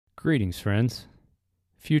Greetings, friends.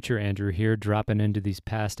 Future Andrew here, dropping into these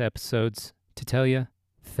past episodes to tell you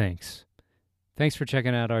thanks. Thanks for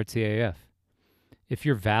checking out RTAF. If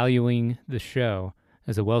you're valuing the show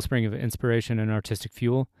as a wellspring of inspiration and artistic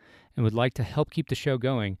fuel and would like to help keep the show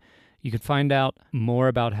going, you can find out more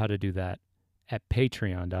about how to do that at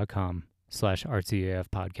patreon.com/RTAF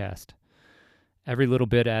podcast. Every little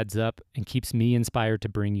bit adds up and keeps me inspired to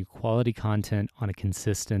bring you quality content on a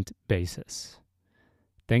consistent basis.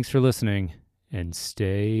 Thanks for listening, and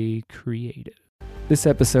stay creative. This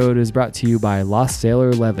episode is brought to you by Lost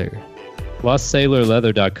Sailor Leather.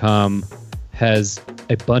 LostSailorLeather.com has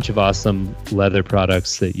a bunch of awesome leather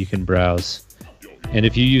products that you can browse. And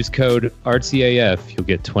if you use code RTAF, you'll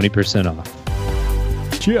get 20% off.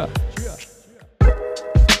 Cheer.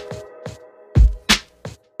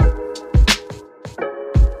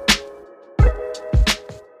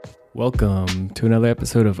 Welcome to another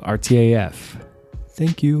episode of RTAF.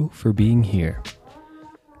 Thank you for being here.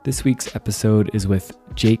 This week's episode is with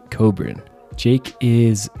Jake Cobran. Jake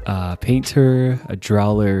is a painter, a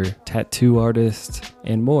drawer, tattoo artist,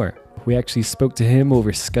 and more. We actually spoke to him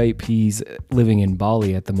over Skype. He's living in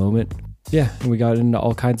Bali at the moment. Yeah, and we got into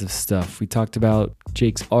all kinds of stuff. We talked about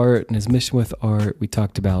Jake's art and his mission with art. We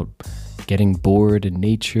talked about getting bored in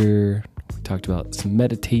nature. We talked about some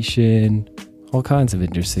meditation, all kinds of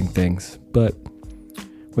interesting things. But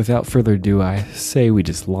without further ado, I say we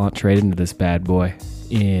just launch right into this bad boy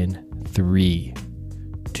in 3,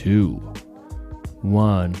 2,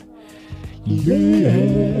 1.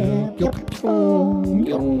 Yeah.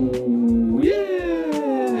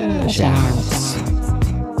 Yeah. Shouts.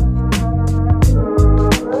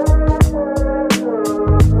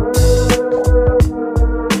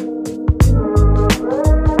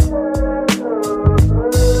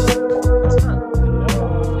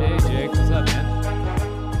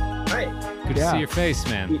 See your face,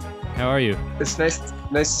 man. How are you? It's nice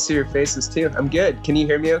to see your faces too. I'm good. Can you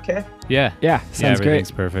hear me okay? Yeah. Sounds great.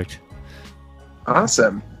 Everything's perfect.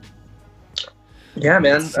 Awesome. Yeah,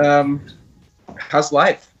 man. How's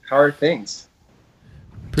life? How are things?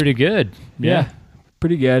 Pretty good. Yeah.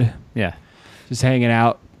 Pretty good. Yeah. Just hanging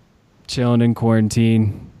out, chilling in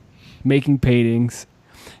quarantine, making paintings.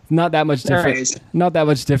 Not that much different. Nice. Not that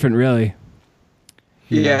much different, really.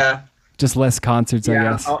 Yeah. Just less concerts, I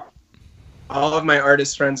guess. All of my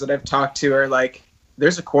artist friends that I've talked to are like,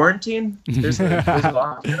 there's a quarantine? There's a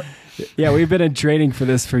lot. Yeah, we've been in training for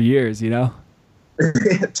this for years, you know?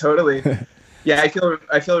 Totally. Yeah, I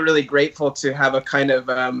feel really grateful to have a kind of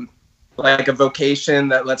like a vocation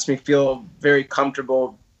that lets me feel very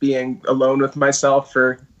comfortable being alone with myself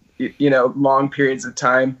for, long periods of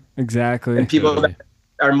time. Exactly. And people that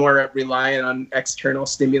are more reliant on external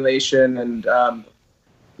stimulation and,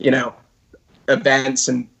 events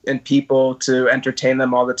and people to entertain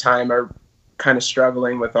them all the time are kind of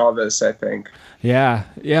struggling with all this, I think. Yeah,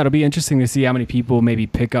 it'll be interesting to see how many people maybe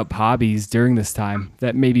pick up hobbies during this time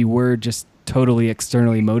that maybe were just totally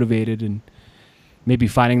externally motivated and maybe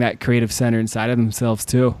finding that creative center inside of themselves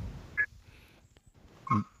too.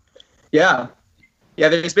 Yeah,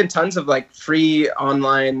 there's been tons of like free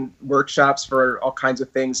online workshops for all kinds of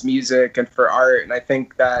things, music and for art. And I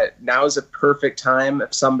think that now is a perfect time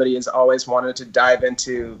if somebody has always wanted to dive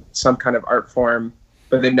into some kind of art form,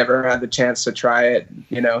 but they've never had the chance to try it,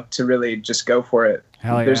 to really just go for it.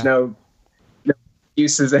 Hell yeah. There's no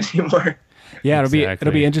excuses anymore. Yeah,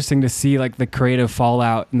 it'll be interesting to see like the creative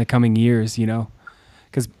fallout in the coming years,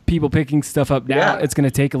 because people picking stuff up now, It's going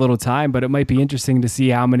to take a little time, but it might be interesting to see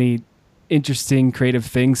how many interesting creative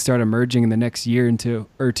things start emerging in the next year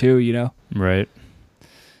or two. Right.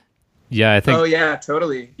 Yeah, I think. Oh yeah,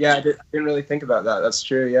 totally. Yeah, I didn't really think about that. That's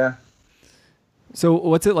true. Yeah. So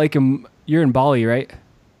what's it like? You're in Bali, right?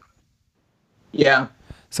 Yeah.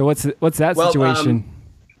 So what's that situation?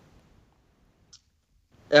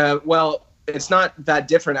 Well, it's not that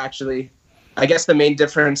different actually. I guess the main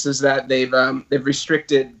difference is that they've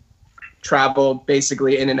restricted travel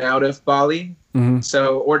basically in and out of Bali. Mm-hmm.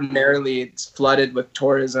 So ordinarily it's flooded with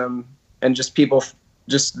tourism and just people,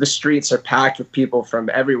 just the streets are packed with people from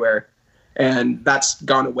everywhere. And that's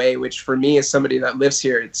gone away, which for me as somebody that lives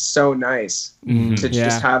here, it's so nice to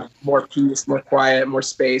just have more peace, more quiet, more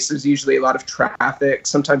space. There's usually a lot of traffic.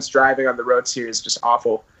 Sometimes driving on the roads here is just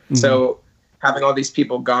awful. Mm-hmm. So having all these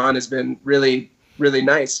people gone has been really, really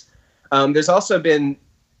nice. There's also been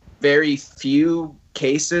very few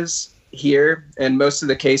cases here, and most of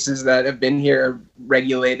the cases that have been here are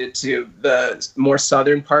regulated to the more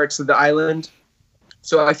southern parts of the island.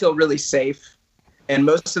 So I feel really safe. And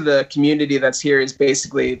most of the community that's here is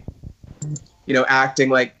basically, acting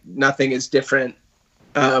like nothing is different.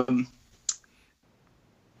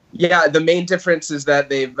 Yeah, the main difference is that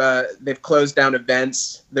they've closed down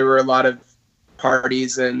events. There were a lot of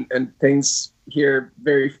parties and things here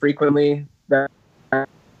very frequently. That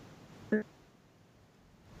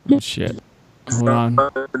Oh, shit. Hold on.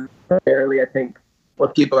 Barely, I think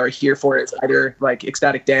what people are here for is either like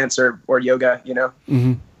ecstatic dance or yoga.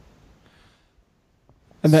 Mm-hmm.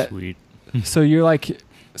 And that, Sweet. so you're like,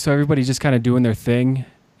 so everybody's just kind of doing their thing,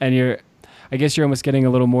 and I guess you're almost getting a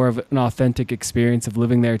little more of an authentic experience of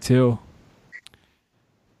living there too.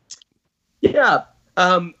 Yeah.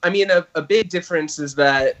 I mean, a big difference is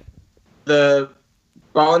that the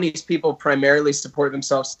Balinese people primarily support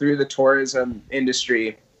themselves through the tourism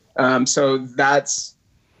industry. So that's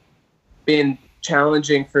been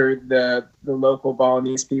challenging for the local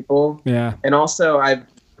Balinese people. Yeah. And also I've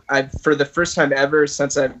for the first time ever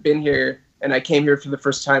since I've been here, and I came here for the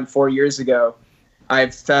first time 4 years ago,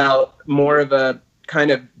 I've felt more of a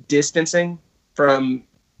kind of distancing from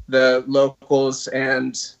the locals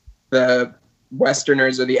and the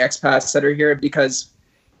Westerners or the expats that are here, because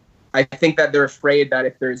I think that they're afraid that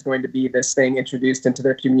if there's going to be this thing introduced into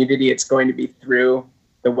their community, it's going to be through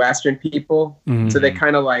the Western people. Mm-hmm. So they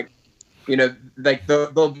kind of like, like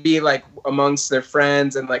they'll be like amongst their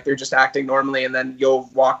friends and like they're just acting normally, and then you'll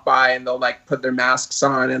walk by and they'll like put their masks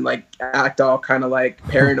on and like act all kind of like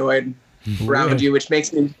paranoid around you, which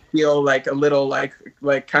makes me feel like a little like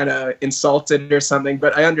kind of insulted or something.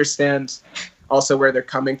 But I understand also where they're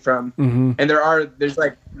coming from. Mm-hmm. And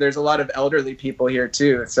there's a lot of elderly people here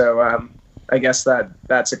too, so I guess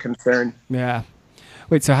that's a concern. Yeah.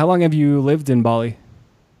 Wait, so how long have you lived in Bali?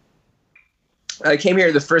 I came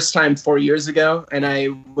here the first time 4 years ago, and I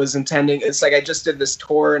was intending, it's like I just did this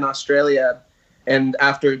tour in Australia, and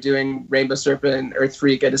after doing Rainbow Serpent and Earth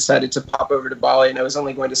Freak, I decided to pop over to Bali, and I was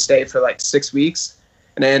only going to stay for like 6 weeks,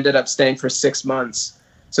 and I ended up staying for 6 months.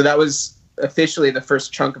 So that was officially the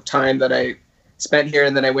first chunk of time that I spent here,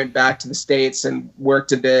 and then I went back to the States and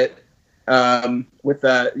worked a bit with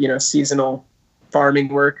seasonal farming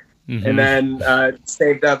work, Mm-hmm. and then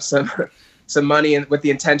saved up some money and with the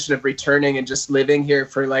intention of returning and just living here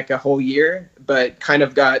for like a whole year, but kind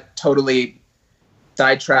of got totally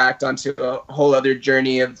sidetracked onto a whole other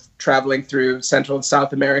journey of traveling through Central and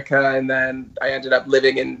South America, and then I ended up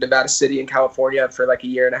living in Nevada City in California for like a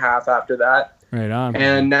year and a half after that. Right on.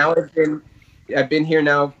 And now I've been here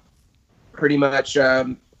now pretty much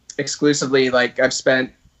exclusively. Like I've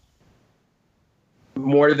spent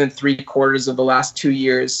more than 3/4 of the last 2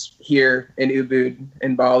 years here in Ubud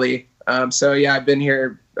in Bali. So yeah, I've been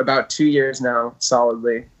here about 2 years now,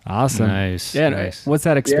 solidly. Awesome. Nice. Yeah. Nice. What's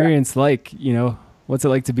that experience like? What's it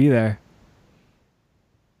like to be there?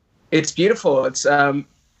 It's beautiful. It's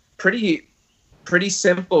pretty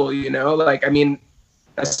simple, like, I mean,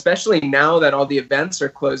 especially now that all the events are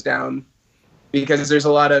closed down, because there's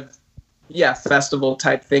a lot of, festival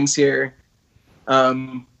type things here.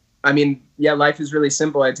 I mean, life is really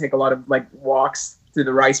simple. I take a lot of like walks through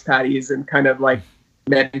the rice paddies and kind of like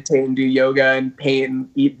meditate and do yoga and paint and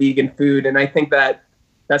eat vegan food. And I think that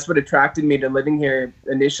that's what attracted me to living here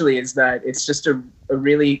initially, is that it's just a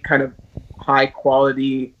really kind of high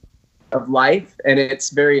quality of life, and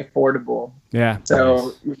it's very affordable. Yeah.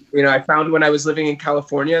 So, I found when I was living in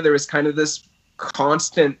California, there was kind of this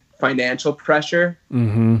constant financial pressure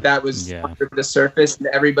that was under the surface, and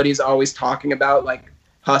everybody's always talking about like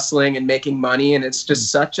hustling and making money, and it's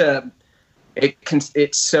just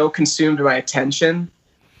it's so consumed my attention.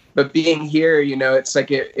 But being here, it's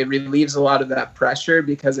like it relieves a lot of that pressure,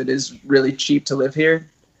 because it is really cheap to live here,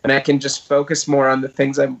 and I can just focus more on the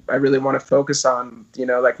things I really want to focus on,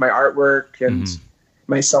 like my artwork and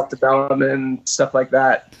my self-development, stuff like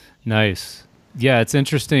that. Nice. Yeah, it's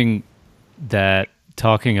interesting that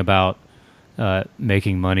talking about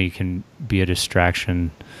making money can be a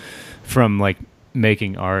distraction from like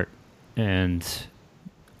making art. And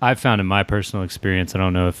I've found in my personal experience, I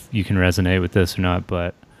don't know if you can resonate with this or not,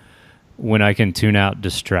 but when I can tune out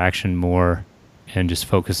distraction more and just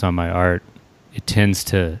focus on my art, it tends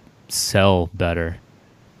to sell better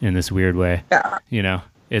in this weird way. Yeah.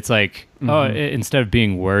 It's like, instead of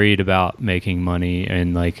being worried about making money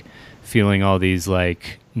and like feeling all these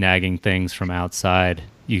like nagging things from outside,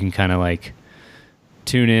 you can kind of like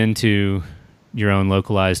tune into your own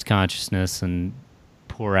localized consciousness and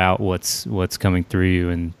pour out what's coming through you,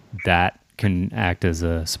 and that can act as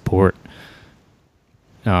a support.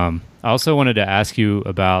 I also wanted to ask you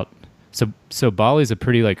about, so Bali's a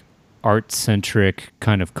pretty like art centric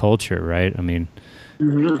kind of culture, right? I mean,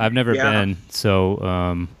 I've never been.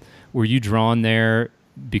 So, were you drawn there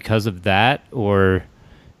because of that, or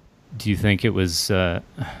do you think it was,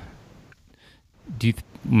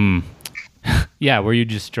 Yeah, were you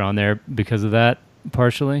just drawn there because of that,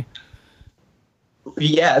 partially?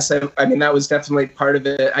 Yes, I mean that was definitely part of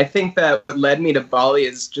it. I think that what led me to Bali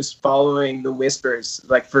is just following the whispers.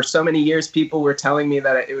 Like for so many years, people were telling me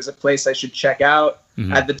that it was a place I should check out.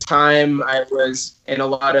 Mm-hmm. At the time, I was in a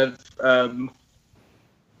lot of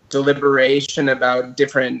deliberation about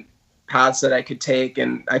different paths that I could take,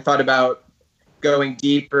 and I thought about going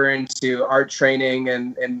deeper into art training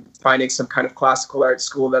and finding some kind of classical art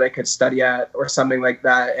school that I could study at or something like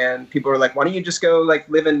that. And people were like, why don't you just go like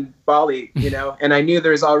live in Bali, you know? And I knew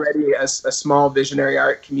there's already a small visionary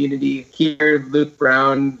art community here. Luke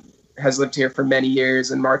Brown has lived here for many years,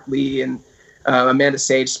 and Mark Lee and Amanda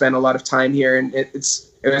Sage spent a lot of time here. And it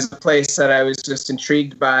was a place that I was just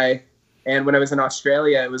intrigued by. And when I was in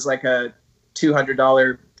Australia, it was like a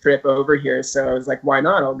 $200 trip over here. So I was like, why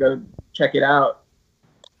not? I'll go check it out.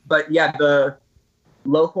 But yeah, the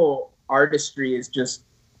local artistry is just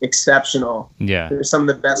exceptional. Yeah. They're some of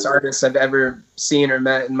the best artists I've ever seen or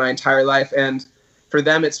met in my entire life. And for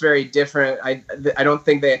them, it's very different. I don't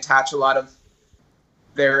think they attach a lot of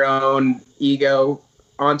their own ego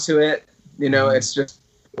onto it. You know, it's just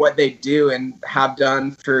what they do and have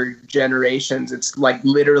done for generations. It's like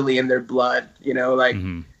literally in their blood, you know, like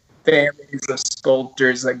families of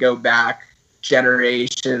sculptors that go back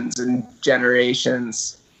generations and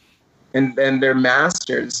generations, and they're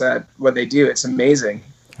masters at what they do. It's amazing.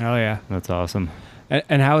 Oh yeah, that's awesome.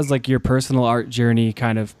 And how has like your personal art journey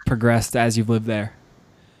kind of progressed as you've lived there?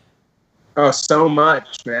 Oh, so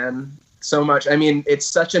much, man, so much. I mean, it's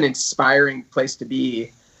such an inspiring place to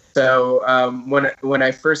be. So when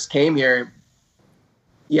I first came here,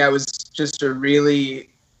 yeah, it was a really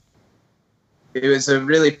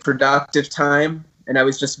productive time. And I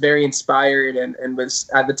was just very inspired and was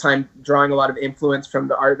at the time drawing a lot of influence from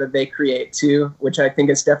the art that they create too, which I think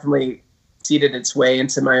has definitely seeded its way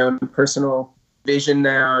into my own personal vision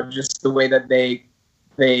now, just the way that they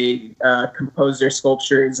compose their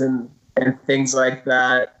sculptures and things like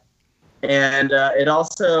that. And it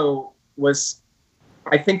also was,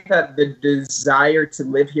 I think that the desire to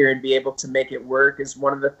live here and be able to make it work is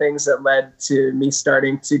one of the things that led to me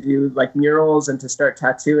starting to do like murals and to start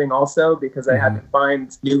tattooing also, because I had to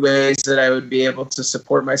find new ways that I would be able to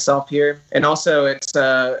support myself here. And also it's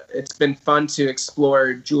been fun to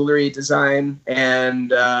explore jewelry design,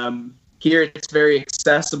 and here it's very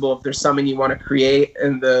accessible if there's something you want to create,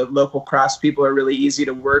 and the local craftspeople are really easy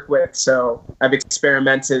to work with. So I've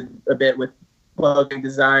experimented a bit with clothing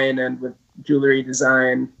design and with jewelry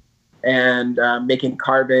design and making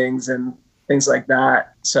carvings and things like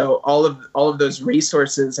that. So all of those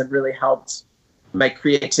resources have really helped my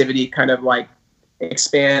creativity kind of like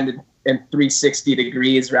expand in 360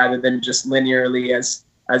 degrees rather than just linearly as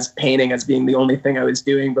painting as being the only thing I was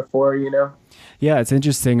doing before, you know? Yeah, it's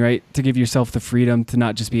interesting, right? To give yourself the freedom to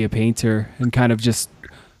not just be a painter and kind of just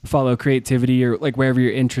follow creativity or like wherever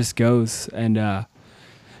your interest goes. And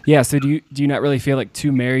yeah, so do you not really feel like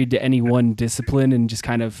too married to any one discipline and just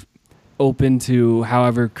kind of open to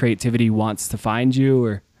however creativity wants to find you?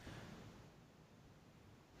 Or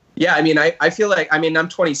yeah, I mean, I feel like, I mean, I'm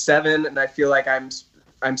 27 and I feel like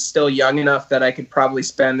I'm still young enough that I could probably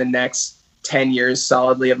spend the next 10 years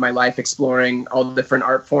solidly of my life exploring all the different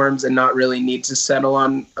art forms and not really need to settle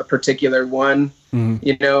on a particular one,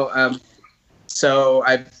 you know? So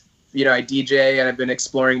I DJ and I've been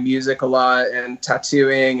exploring music a lot, and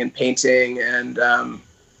tattooing and painting, and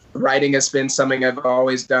writing has been something I've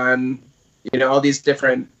always done, you know, all these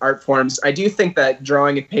different art forms. I do think that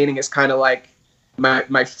drawing and painting is kind of like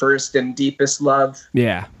my first and deepest love.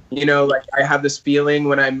 Yeah. You know, like I have this feeling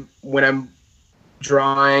when I'm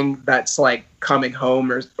drawing that's like coming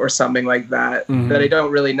home or something like that, that I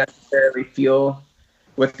don't really necessarily feel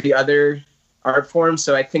with the other art forms.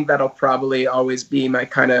 So I think that'll probably always be my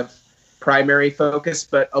kind of primary focus.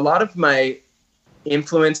 But a lot of my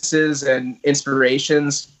influences and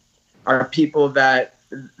inspirations are people that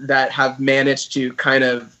have managed to kind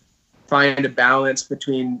of find a balance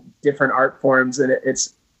between different art forms, and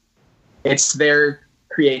it's their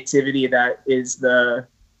creativity that is the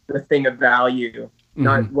thing of value,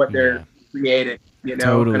 not what they're creating, you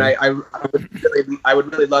know. Totally. And I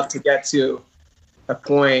would really love to get to a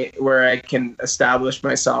point where I can establish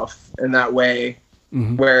myself in that way,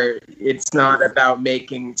 where it's not about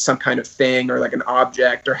making some kind of thing or like an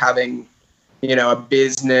object or having, you know, a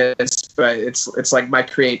business, but it's like my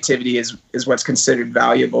creativity is what's considered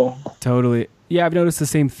valuable. Totally. Yeah, I've noticed the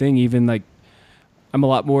same thing. Even like I'm a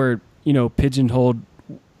lot more, you know, pigeonholed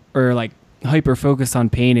or like hyper focused on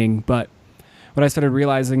painting, but what I started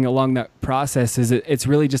realizing along that process is it's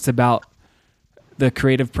really just about the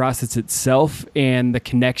creative process itself and the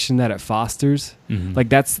connection that it fosters. Mhm. Like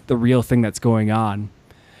that's the real thing that's going on.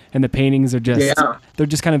 And the paintings are just, they're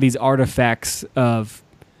just kind of these artifacts of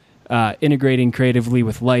integrating creatively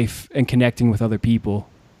with life and connecting with other people.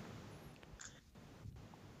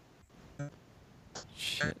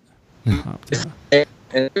 Shit.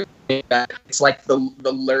 And it's like the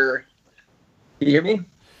lure. Can you hear me?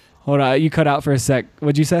 Hold on, you cut out for a sec.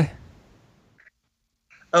 What'd you say?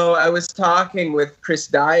 Oh, I was talking with Chris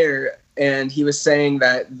Dyer, and he was saying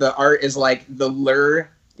that the art is like the lure,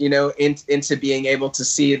 you know, into being able to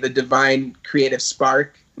see the divine creative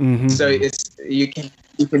spark. Mm-hmm. So you can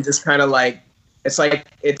just kind of like it's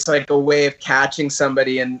like a way of catching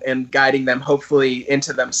somebody and guiding them hopefully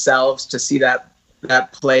into themselves to see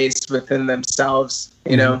that place within themselves,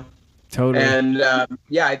 you know. Totally. And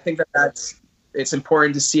I think it's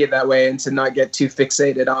important to see it that way and to not get too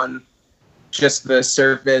fixated on just the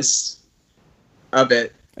surface of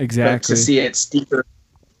it. Exactly. But to see its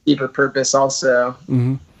deeper purpose also.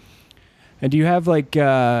 Mm-hmm. And do you have like,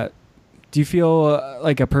 do you feel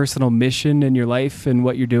like a personal mission in your life and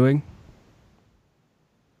what you're doing?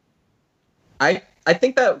 I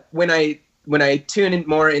think that when I tune in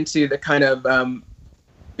more into the kind of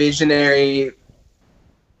visionary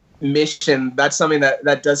mission, that's something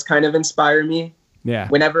that does kind of inspire me. Yeah.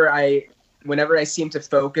 Whenever I seem to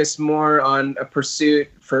focus more on a pursuit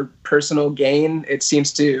for personal gain, it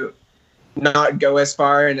seems to not go as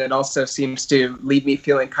far, and it also seems to leave me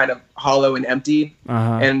feeling kind of hollow and empty.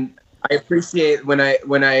 Uh-huh. And I appreciate when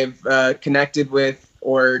I've connected with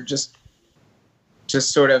or just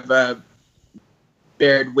sort of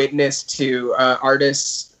bared witness to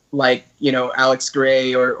artists like, you know, Alex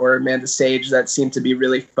Gray or Amanda Sage that seem to be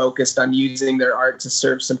really focused on using their art to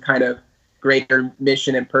serve some kind of greater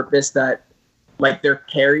mission and purpose, that like they're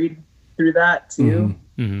carried through that too.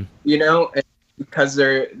 Mm-hmm. You know, and because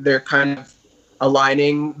they're kind of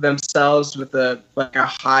aligning themselves with a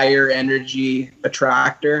higher energy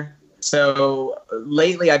attractor. So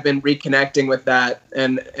lately I've been reconnecting with that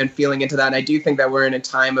and feeling into that. And I do think that we're in a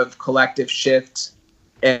time of collective shift,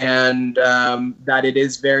 and that it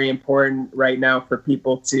is very important right now for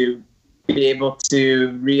people to be able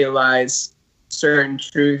to realize certain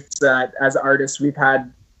truths that as artists we've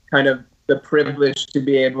had kind of the privilege to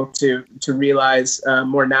be able to realize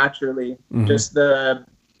more naturally. Mm-hmm. Just the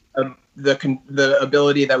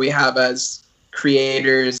ability that we have as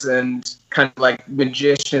creators and kind of like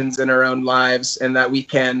magicians in our own lives, and that we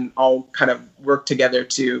can all kind of work together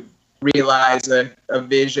to realize a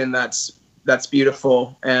vision that's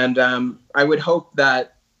beautiful. And I would hope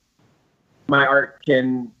that my art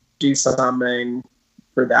can do something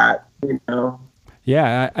for that, you know.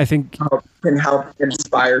 Yeah, I think can help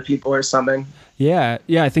inspire people or something. Yeah,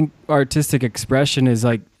 I think artistic expression is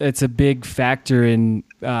like, it's a big factor in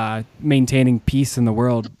maintaining peace in the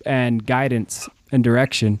world and guidance and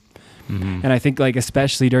direction. Mm-hmm. And I think like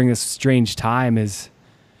especially during this strange time this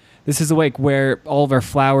is like where all of our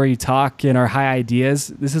flowery talk and our high ideas,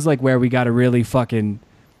 this is like where we got to really fucking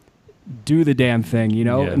do the damn thing, you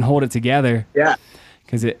know, and hold it together. Yeah.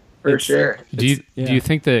 Because for sure. Do you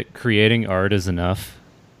think that creating art is enough?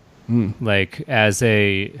 Like as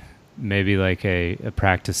maybe like a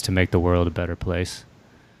practice to make the world a better place?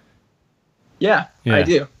 Yeah. I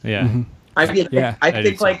do. Yeah. Mm-hmm. I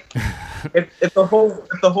think like if the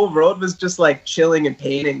whole world was just like chilling and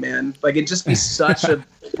painting, man, like it'd just be such a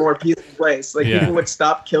more peaceful place. Like people would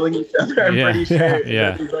stop killing each other. I'm pretty sure.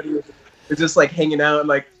 Yeah. Everybody was just like hanging out and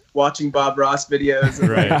like watching Bob Ross videos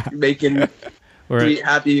and like making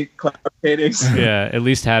happy cloud paintings. Yeah, at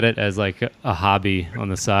least had it as like a hobby on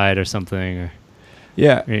the side or something. Or,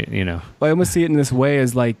 you know. Well, I almost see it in this way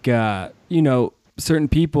as like, you know, certain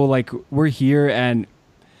people, like we're here and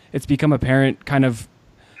it's become apparent kind of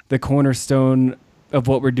the cornerstone of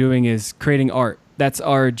what we're doing is creating art. That's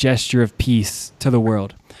our gesture of peace to the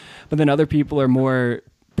world. But then other people are more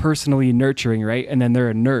personally nurturing, right? And then they're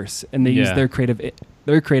a nurse and they use their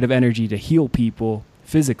creative energy to heal people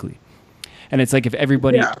physically. And it's like if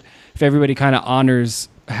everybody kind of honors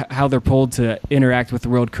how they're pulled to interact with the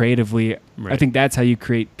world creatively, I think that's how you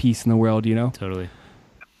create peace in the world, you know? Totally.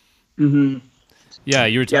 Mm-hmm. Yeah,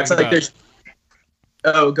 you were talking about...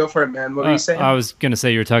 Oh, go for it, man. What were you saying? I was going to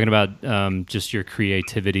say you were talking about just your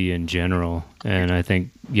creativity in general. And I think,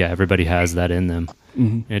 everybody has that in them.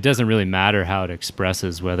 Mm-hmm. And it doesn't really matter how it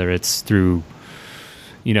expresses, whether it's through,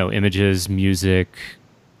 you know, images, music,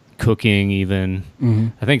 cooking even. Mm-hmm.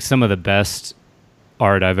 I think some of the best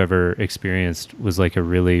art I've ever experienced was like a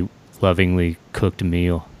really lovingly cooked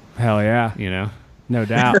meal. Hell yeah. You know? No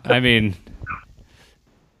doubt. I mean,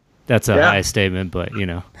 that's a high statement, but you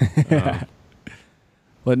know.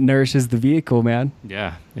 what nourishes the vehicle, man.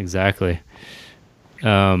 Yeah, exactly.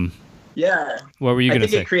 Yeah. What were you going to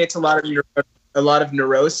say? I think it creates a lot of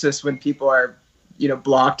neurosis when people are,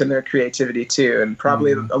 blocked in their creativity too, and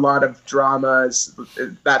probably a lot of dramas.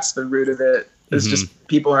 That's the root of it. It's just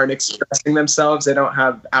people aren't expressing themselves. They don't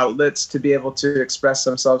have outlets to be able to express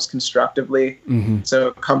themselves constructively. So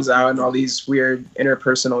it comes out in all these weird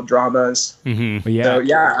interpersonal dramas. Yeah.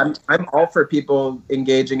 So I'm all for people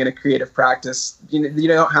engaging in a creative practice. You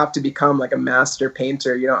don't have to become like a master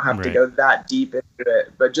painter. You don't have to go that deep into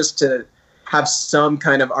it, but just to have some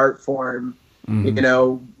kind of art form,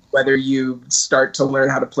 whether you start to learn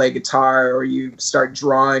how to play guitar or you start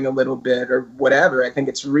drawing a little bit or whatever. I think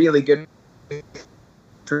it's really good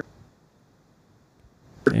for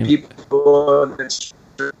people.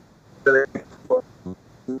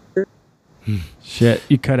 Shit,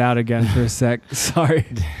 you cut out again for a sec. Sorry.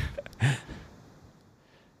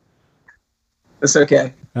 It's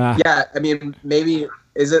okay. Yeah, I mean, maybe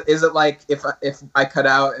is it like if I cut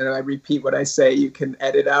out and I repeat what I say, you can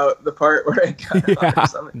edit out the part where I cut out or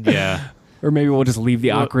something. Yeah. Or maybe we'll just leave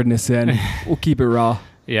the awkwardness in. We'll keep it raw.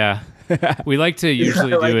 Yeah. We like to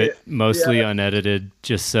usually do it mostly unedited,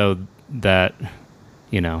 just so that,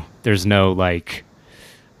 there's no like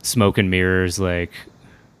smoke and mirrors, like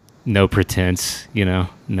no pretense,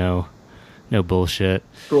 no bullshit.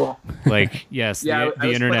 Cool. Like, yes, the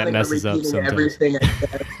internet messes up sometimes. Everything I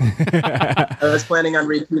said. I was planning on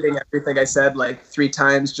repeating everything I said like 3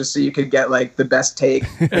 times just so you could get like the best take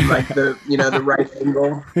and like the the right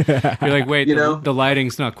angle. You're like, wait, the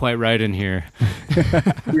lighting's not quite right in here.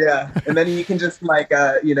 Yeah, and then you can just like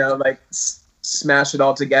smash it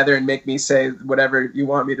all together and make me say whatever you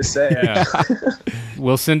want me to say. Yeah.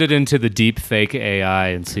 We'll send it into the deep fake AI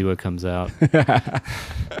and see what comes out.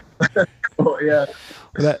 Oh, yeah.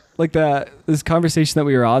 This conversation that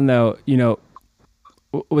we were on though,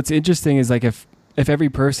 what's interesting is like if every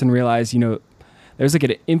person realized, there's like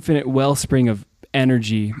an infinite wellspring of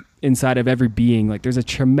energy inside of every being. Like there's a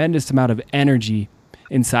tremendous amount of energy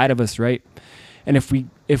inside of us, right? And if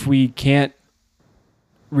we can't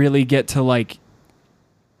really get to like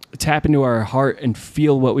tap into our heart and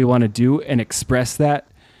feel what we want to do and express that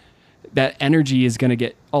energy is going to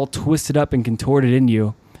get all twisted up and contorted in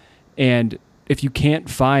you. And if you can't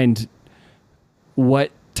find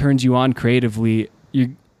what turns you on creatively,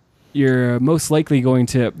 you're most likely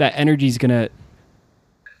that energy is going to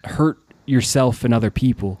hurt yourself and other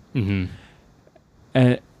people.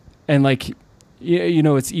 And like,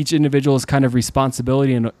 it's each individual's kind of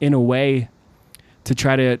responsibility in a way to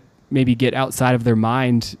try to maybe get outside of their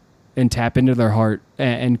mind and tap into their heart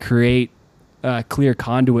and create a clear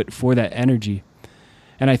conduit for that energy.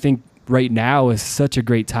 And I think right now is such a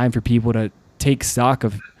great time for people to take stock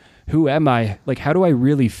of who am I? Like, how do I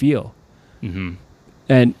really feel?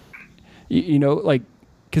 And, like,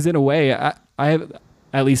 because in a way, I have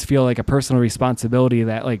at least feel like a personal responsibility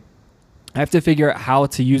that, like, I have to figure out how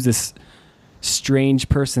to use this strange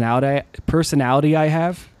personality I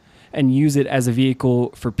have and use it as a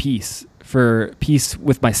vehicle for peace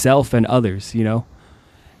with myself and others,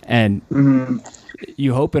 And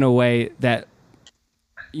you hope in a way that,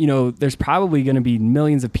 there's probably going to be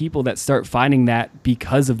millions of people that start finding that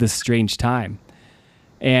because of this strange time.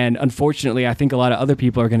 And unfortunately, I think a lot of other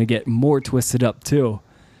people are going to get more twisted up too.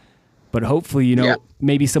 But hopefully,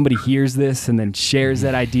 maybe somebody hears this and then shares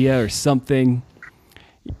that idea or something.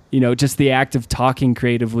 Just the act of talking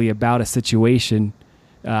creatively about a situation,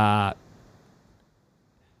 is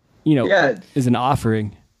an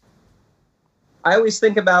offering. I always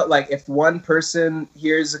think about like if one person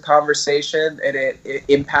hears a conversation and it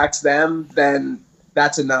impacts them, then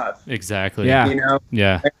that's enough. Exactly. Yeah.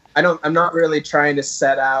 Yeah. I'm not really trying to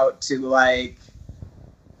set out to like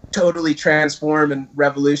totally transform and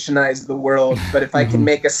revolutionize the world, but if I can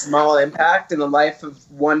make a small impact in the life of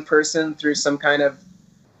one person through some kind of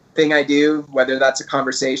thing I do, whether that's a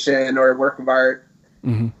conversation or a work of art,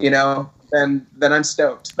 then I'm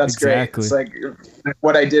stoked. That's exactly. Great. It's like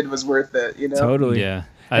what I did was worth it, Totally. Yeah.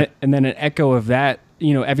 And then an echo of that,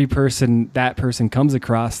 every person that person comes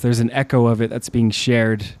across, there's an echo of it that's being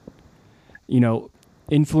shared.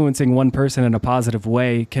 Influencing one person in a positive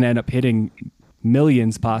way can end up hitting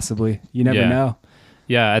millions possibly. You never know.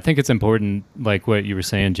 Yeah, I think it's important, like what you were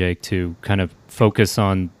saying, Jake, to kind of focus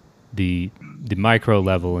on the micro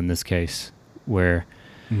level in this case, where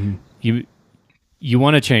you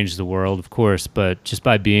want to change the world, of course, but just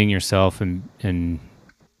by being yourself and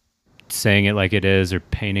saying it like it is or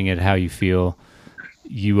painting it how you feel,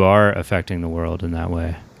 you are affecting the world in that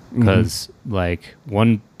way. Because like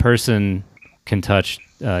one person can touch,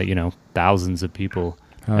 thousands of people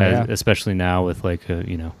especially now with like,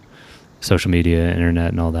 social media,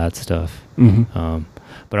 internet, and all that stuff.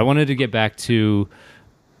 But I wanted to get back to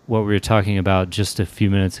what we were talking about just a few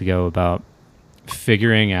minutes ago about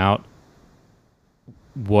figuring out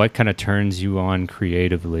what kind of turns you on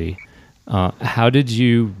creatively. How did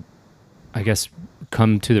you, I guess,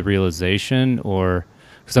 come to the realization, or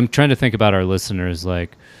because I'm trying to think about our listeners,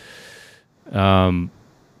 like,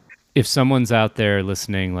 if someone's out there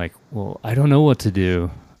listening, like, well, I don't know what to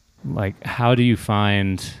do. Like, how do you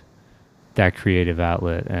find that creative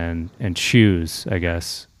outlet and choose, I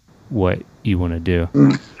guess, what you want to do?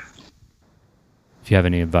 If you have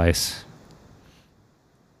any advice.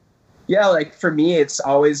 Yeah, like for me, it's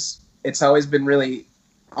always been really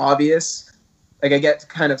obvious. Like I get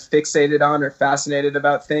kind of fixated on or fascinated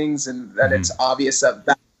about things, and that it's obvious that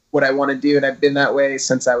that's what I want to do. And I've been that way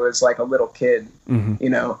since I was like a little kid, you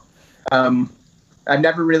know. I've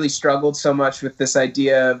never really struggled so much with this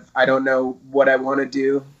idea of I don't know what I want to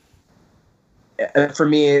do. For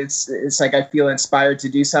me, it's like I feel inspired to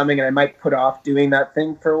do something, and I might put off doing that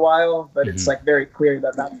thing for a while, but it's like very clear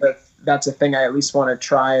that that's a thing I at least want to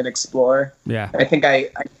try and explore. Yeah, I think I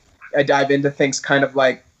dive into things kind of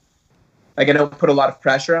like I don't put a lot of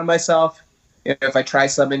pressure on myself. You know, if I try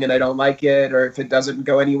something and I don't like it, or if it doesn't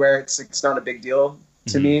go anywhere, it's not a big deal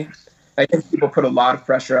to me. I think people put a lot of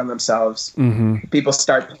pressure on themselves. People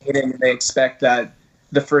start painting and they expect that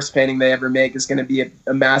the first painting they ever make is going to be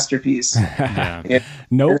a masterpiece.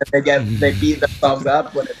 Nope. They beat themselves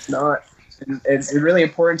up when it's not. And it's really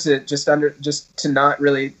important to just to not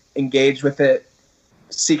really engage with it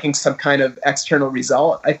seeking some kind of external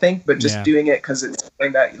result, I think, but just doing it because it's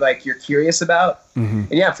something that like you're curious about.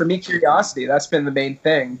 And yeah, for me, curiosity, that's been the main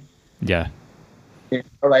thing. Yeah. You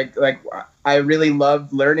know, like I really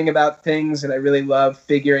love learning about things, and I really love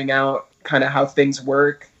figuring out kind of how things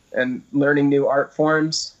work and learning new art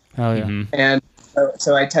forms. Oh yeah. And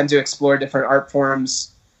so I tend to explore different art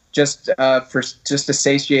forms just to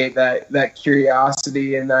satiate that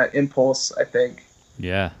curiosity and that impulse, I think.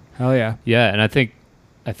 Yeah. Hell yeah. Yeah, and I think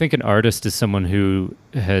an artist is someone who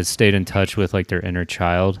has stayed in touch with like their inner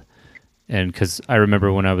child. And because I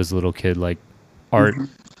remember when I was a little kid, like art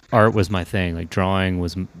was my thing. Like drawing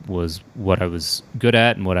was what I was good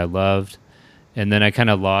at and what I loved. And then I kind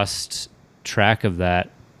of lost track of that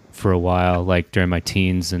for a while, like during my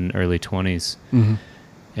teens and early 20s.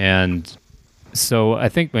 And so I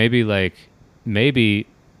think maybe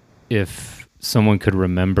if someone could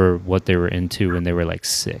remember what they were into when they were like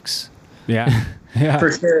 6. Yeah. Yeah.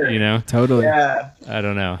 For sure. You know? Totally. Yeah. I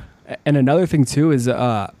don't know. And another thing too is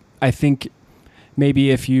I think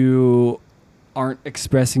maybe if you aren't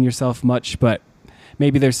expressing yourself much, but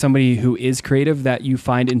maybe there's somebody who is creative that you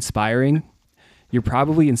find inspiring, you're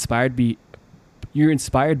probably inspired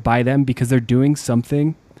by them because they're doing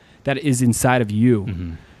something that is inside of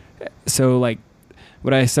you. So like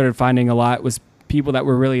what I started finding a lot was people that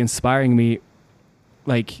were really inspiring me.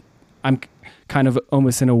 Like I'm kind of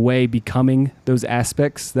almost in a way becoming those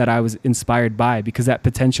aspects that I was inspired by because that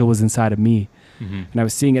potential was inside of me. And I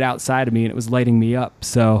was seeing it outside of me and it was lighting me up.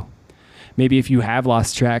 So maybe if you have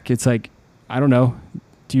lost track, it's like, I don't know,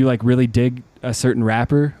 do you like really dig a certain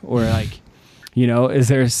rapper, or like, you know, is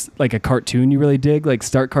there like a cartoon you really dig? Like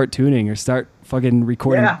start cartooning or start fucking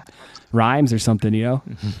recording rhymes or something, you know,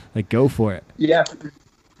 like go for it. Yeah,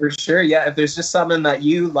 for sure. Yeah. If there's just something that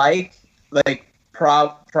you like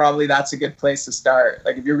probably that's a good place to start.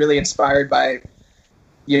 Like if you're really inspired by,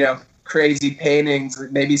 you know, crazy paintings,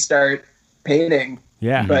 maybe start painting.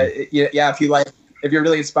 Yeah. But if you're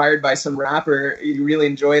really inspired by some rapper, you really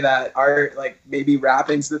enjoy that art, like maybe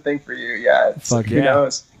rapping's the thing for you. Yeah. Fuck who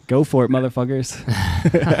knows? Go for it, motherfuckers.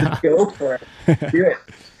 Go for it. Do it.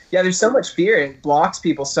 Yeah, there's so much fear. It blocks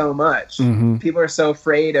people so much. People are so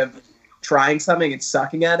afraid of trying something and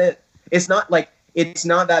sucking at it. It's not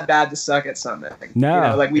that bad to suck at something. No. You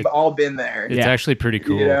know, like we've all been there. It's actually pretty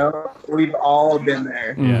cool. You know, we've all been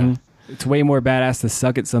there. Yeah. It's way more badass to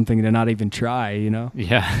suck at something than to not even try, you know?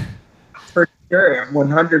 Yeah. For sure.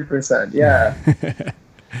 100%. Yeah.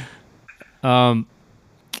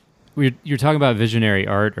 You're talking about visionary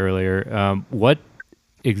art earlier. What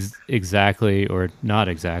exactly, or not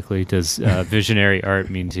exactly, does visionary art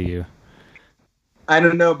mean to you? I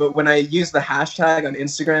don't know, but when I use the hashtag on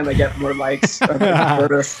Instagram, I get more likes on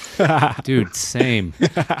photos. Dude, same.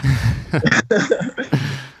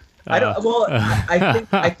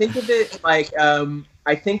 I think of it like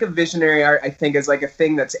I think of visionary art, I think, as like a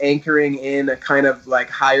thing that's anchoring in a kind of like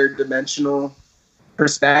higher dimensional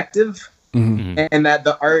perspective. And that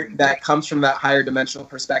the art that comes from that higher dimensional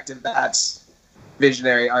perspective, that's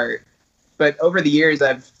visionary art. but over the years,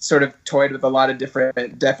 I've sort of toyed with a lot of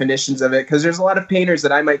different definitions of it, because there's a lot of painters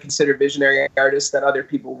that I might consider visionary artists that other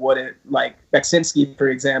people wouldn't, like Beksinski, for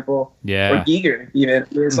example, or Giger even.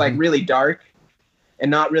 It's like really dark and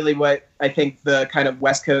not really what I think the kind of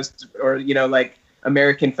West Coast or, you know, like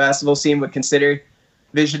American festival scene would consider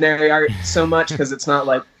visionary art so much, because it's not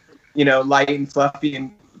like, you know, light and fluffy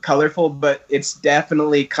and colorful, but it's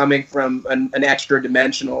definitely coming from an extra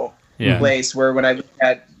dimensional place, where when I look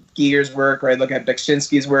at Giger's work or I look at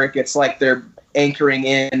Beksinski's work, it's like they're anchoring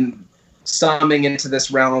in, summing into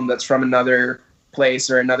this realm that's from another place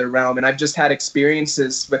or another realm. And I've just had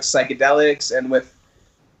experiences with psychedelics and with,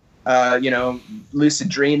 you know, lucid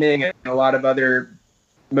dreaming and a lot of other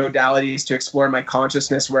modalities to explore my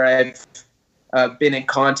consciousness, where I've been in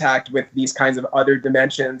contact with these kinds of other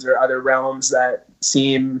dimensions or other realms that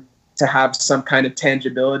seem to have some kind of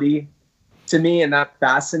tangibility to me, and that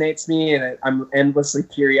fascinates me, and I'm endlessly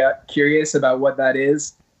curious about what that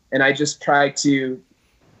is. And I just try to,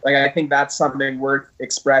 like, I think that's something worth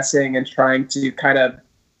expressing and trying to kind of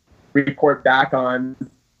report back on.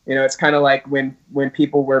 You know, it's kind of like when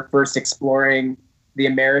people were first exploring the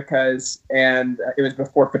Americas, and it was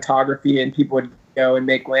before photography, and people would go and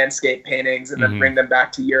make landscape paintings and then bring them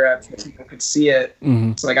back to Europe so people could see it.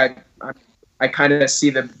 It's like I kind of see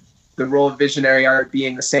the role of visionary art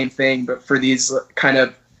being the same thing, but for these kind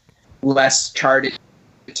of less charted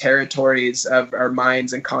territories of our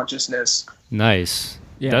minds and consciousness. Nice.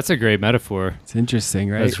 Yeah. That's a great metaphor. It's interesting,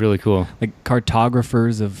 right? That's really cool. Like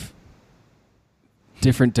cartographers of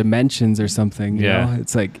different dimensions or something. You know?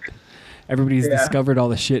 It's like everybody's discovered all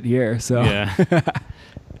the shit here. So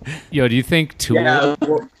Yo, do you think Tool? Yeah,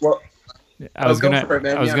 I was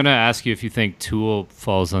gonna ask you if you think Tool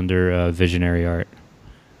falls under visionary art,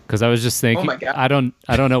 because I was just thinking. Oh my God. I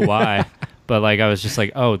don't know why, but like I was just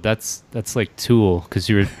like, oh, that's like Tool, because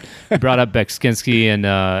you brought up Beksinski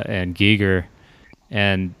and Giger,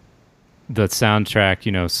 and the soundtrack,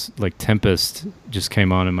 you know, like Tempest just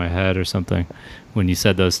came on in my head or something when you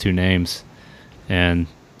said those two names, and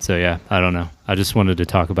so yeah, I don't know. I just wanted to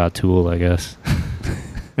talk about Tool, I guess.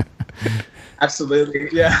 Absolutely.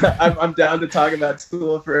 Yeah. I'm down to talk about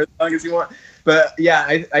Tool for as long as you want. But yeah,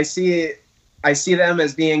 I see them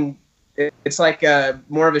as being, it's like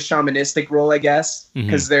more of a shamanistic role, I guess,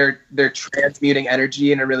 because they're transmuting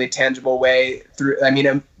energy in a really tangible way through, I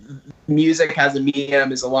mean, music as a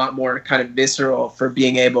medium is a lot more kind of visceral for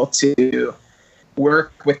being able to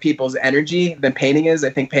work with people's energy than painting is.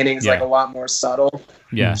 I think painting is like a lot more subtle.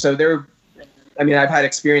 Yeah. So I've had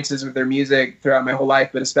experiences with their music throughout my whole life,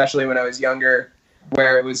 but especially when I was younger,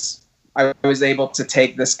 where I was able to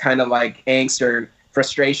take this kind of like angst or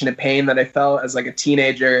frustration and pain that I felt as like a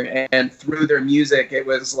teenager, and through their music, it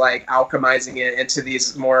was like alchemizing it into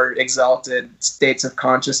these more exalted states of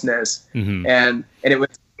consciousness. And it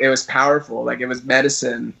was powerful. Like, it was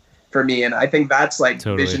medicine for me. And I think that's like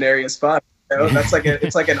visionary as fuck. You know? That's like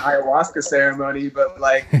it's like an ayahuasca ceremony, but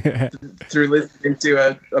like through listening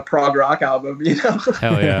to a prog rock album, you know?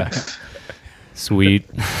 Hell yeah. Sweet.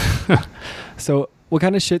 So what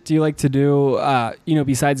kind of shit do you like to do, you know,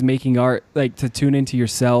 besides making art, like to tune into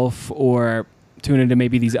yourself or tune into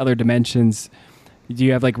maybe these other dimensions? Do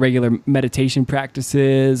you have like regular meditation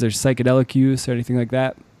practices or psychedelic use or anything like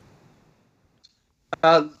that?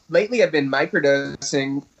 Lately, I've been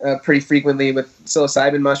microdosing pretty frequently with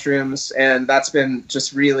psilocybin mushrooms, and that's been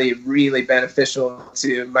just really, really beneficial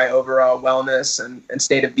to my overall wellness and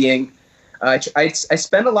state of being. I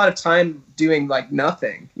spend a lot of time doing like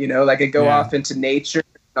nothing, you know, like I go off into nature.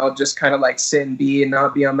 I'll just kind of like sit and be and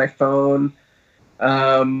not be on my phone.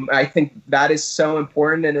 I think that is so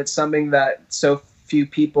important, and it's something that so few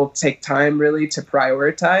people take time really to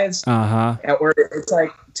prioritize. Or it's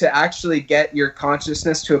like to actually get your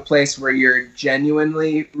consciousness to a place where you're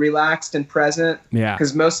genuinely relaxed and present. Yeah.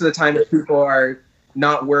 Because most of the time if people are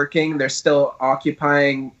not working, they're still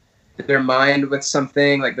occupying their mind with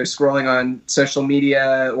something, like they're scrolling on social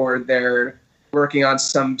media, or they're working on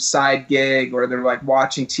some side gig, or they're like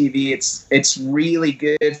watching TV. It's really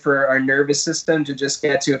good for our nervous system to just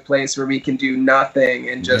get to a place where we can do nothing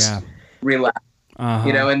and just relax.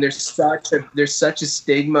 You know, and there's such a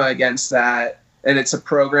stigma against that, and it's a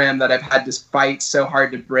program that I've had to fight so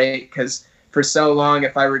hard to break, because for so long,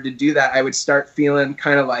 if I were to do that, I would start feeling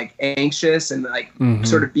kind of like anxious and like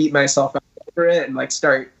sort of beat myself up over it, and like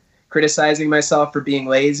start criticizing myself for being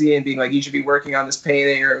lazy and being like, you should be working on this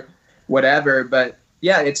painting or whatever. But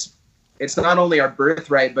yeah, it's not only our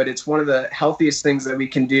birthright, but it's one of the healthiest things that we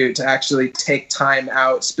can do to actually take time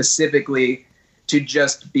out specifically to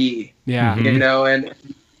just be. You know, and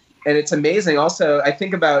it's amazing. Also, I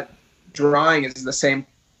think about drawing is the same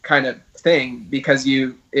kind of thing, because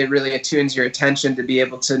it really attunes your attention to be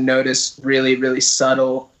able to notice really, really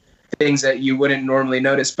subtle things that you wouldn't normally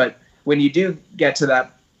notice. But when you do get to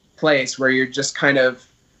that place where you're just kind of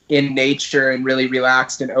in nature and really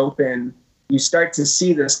relaxed and open, you start to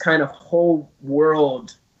see this kind of whole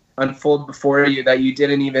world unfold before you that you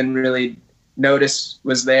didn't even really notice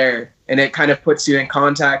was there. And it kind of puts you in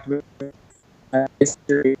contact with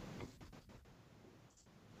history.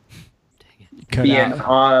 Be in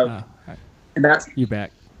awe of. And that's you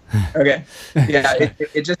back. Okay. Yeah,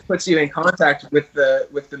 it just puts you in contact with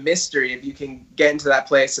the mystery. If you can get into that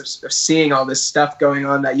place of seeing all this stuff going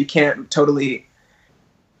on that you can't totally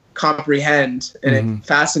comprehend, and it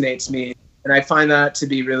fascinates me, and I find that to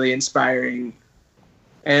be really inspiring.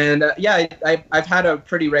 And I've had a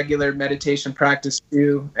pretty regular meditation practice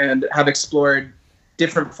too, and have explored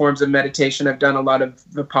different forms of meditation. I've done a lot of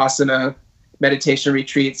Vipassana meditation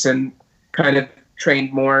retreats and kind of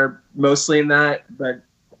trained more mostly in that, but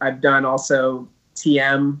I've done also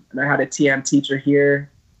TM, and I had a TM teacher here.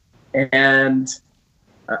 And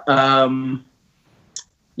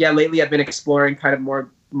lately I've been exploring kind of more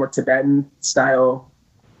Tibetan style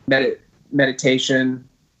meditation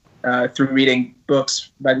through reading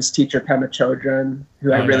books by this teacher, Pema Chodron,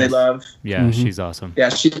 who I really love. Yeah, she's awesome. Yeah,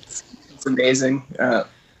 she's amazing. And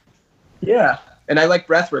I like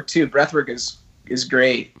breathwork too. Breathwork is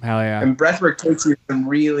great. Hell yeah. And breathwork takes you from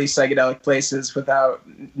really psychedelic places without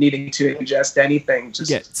needing to ingest anything. Just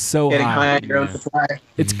get so getting high on your own supply.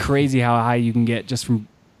 It's crazy how high you can get just from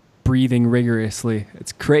breathing rigorously.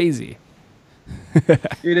 It's crazy.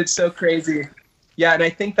 Dude, it's so crazy. Yeah, and I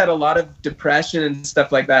think that a lot of depression and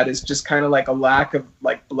stuff like that is just kind of like a lack of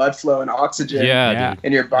like blood flow and oxygen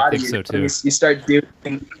in your body. I think so too. You start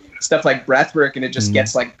doing stuff like breath work, and it just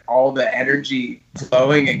gets like all the energy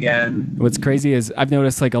flowing again. What's crazy is I've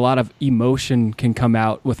noticed like a lot of emotion can come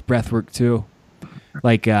out with breath work too.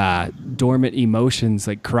 Like dormant emotions,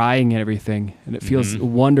 like crying and everything. And it feels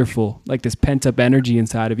wonderful, like this pent up energy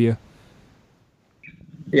inside of you.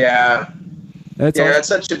 Yeah. That's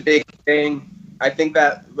such a big thing. I think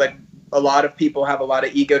that like a lot of people have a lot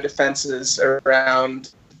of ego defenses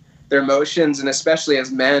around their emotions, and especially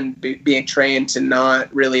as men being trained to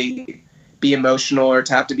not really be emotional or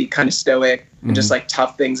to have to be kind of stoic and just like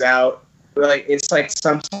tough things out. But, like, it's like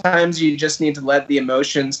sometimes you just need to let the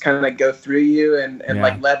emotions kind of like go through you and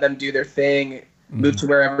like let them do their thing, move to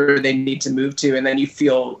wherever they need to move to, and then you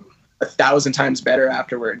feel 1,000 times better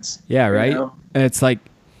afterwards. Yeah, right. You know? And it's like,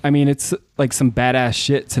 I mean, it's like some badass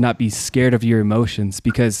shit to not be scared of your emotions,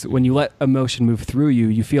 because when you let emotion move through you,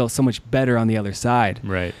 you feel so much better on the other side.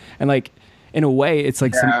 Right. And like, in a way, it's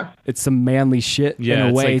like some manly shit. Yeah, in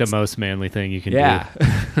a way, like the most manly thing you can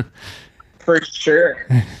do. For sure.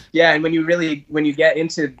 Yeah, and when you get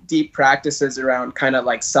into deep practices around kind of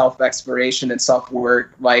like self-exploration and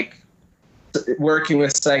self-work, like working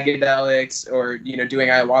with psychedelics or, you know, doing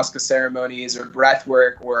ayahuasca ceremonies or breath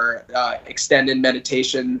work or extended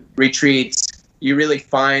meditation retreats, you really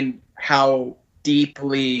find how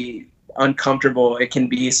deeply uncomfortable it can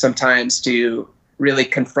be sometimes to really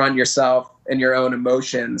confront yourself and your own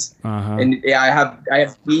emotions. And I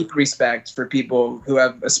have deep respect for people who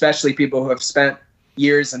have, especially people who have spent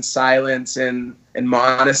years in silence in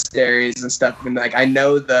monasteries and stuff. And like, I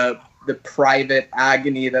know the private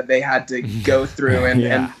agony that they had to go through and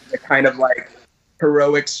the kind of like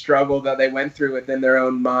heroic struggle that they went through within their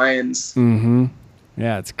own minds.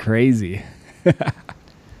 Yeah, it's crazy. Wait,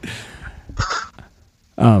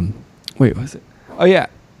 what was it? Oh yeah.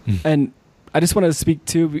 And I just wanted to speak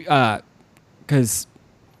to, because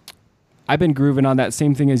I've been grooving on that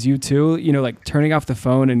same thing as you too, you know, like turning off the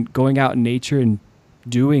phone and going out in nature and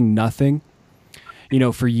doing nothing. You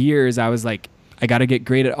know, for years I was like, I got to get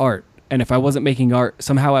great at art. And if I wasn't making art,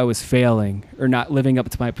 somehow I was failing or not living up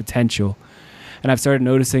to my potential. And I've started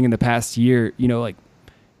noticing in the past year, you know, like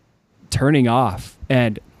turning off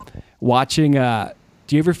and watching. Do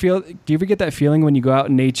you ever get that feeling when you go out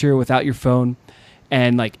in nature without your phone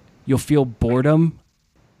and like you'll feel boredom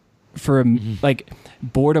for like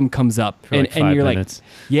boredom comes up for like and you're 5 minutes.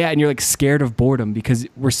 Like, and you're like scared of boredom because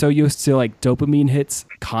we're so used to like dopamine hits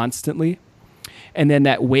constantly. And then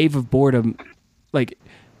that wave of boredom, like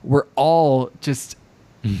we're all just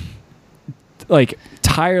like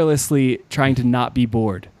tirelessly trying to not be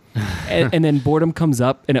bored. And then boredom comes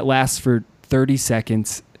up and it lasts for 30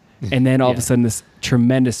 seconds. And then all of a sudden this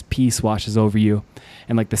tremendous peace washes over you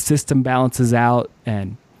and like the system balances out.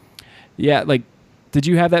 And like, did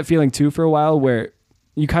you have that feeling too for a while where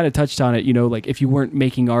you kind of touched on it, you know, like if you weren't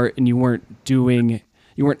making art and you weren't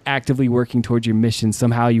actively working towards your mission,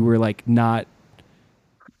 somehow you were like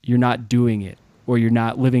you're not doing it. or you're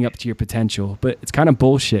not living up to your potential. But it's kind of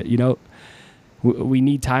bullshit, you know. We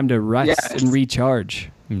need time to rest and recharge.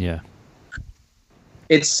 Yeah.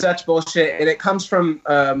 It's such bullshit, and it comes from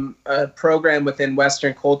a program within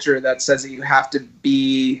Western culture that says that you have to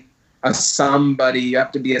be a somebody, you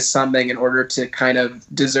have to be a something in order to kind of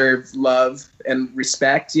deserve love and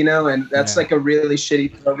respect, you know. And that's like a really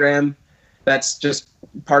shitty program. That's just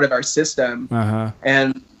part of our system.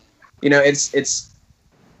 And you know, it's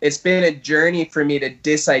been a journey for me to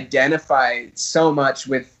disidentify so much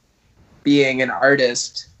with being an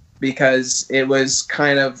artist, because it was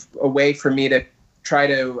kind of a way for me to try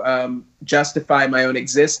to justify my own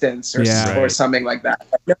existence or something like that.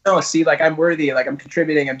 Like, no, see, like I'm worthy, like I'm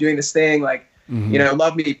contributing, I'm doing this thing, like, you know,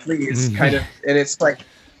 love me, please, kind of. And it's like,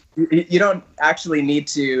 you don't actually need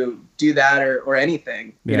to do that or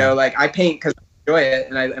anything, you know, like I paint because I enjoy it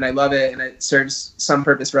and I love it and it serves some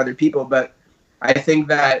purpose for other people. But I think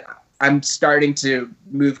that I'm starting to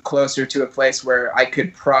move closer to a place where I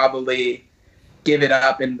could probably give it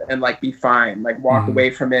up and like be fine, like walk away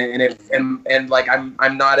from it. And like,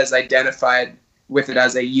 I'm not as identified with it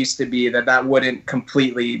as I used to be, that wouldn't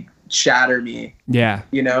completely shatter me. Yeah.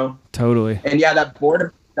 You know? Totally. And yeah, that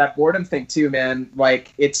boredom thing too, man.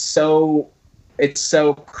 Like it's so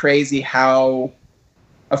crazy how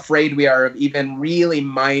afraid we are of even really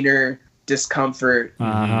minor discomfort.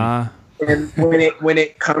 And when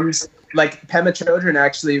it comes, like Pema Chodron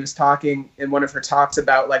actually was talking in one of her talks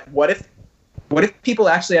about like, what if people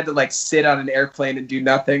actually had to like sit on an airplane and do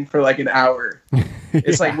nothing for like an hour?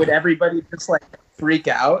 It's like, would everybody just like freak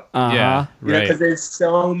out? Yeah, you know, because there's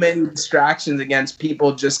so many distractions against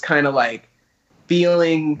people just kind of like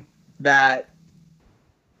feeling that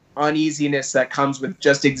uneasiness that comes with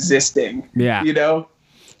just existing. Yeah, you know,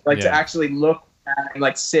 like to actually look at and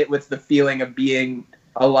like sit with the feeling of being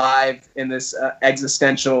alive in this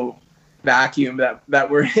existential vacuum that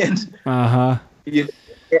we're in.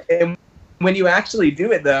 And when you actually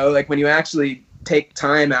do it though, like when you actually take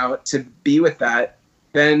time out to be with that,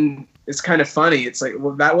 then it's kind of funny. It's like,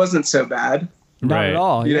 well, that wasn't so bad. Not at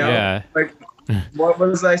all. You know? Yeah. Like, what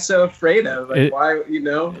was I so afraid of? Like, why, you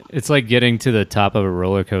know? It's like getting to the top of a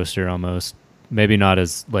roller coaster almost. Maybe not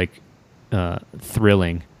as like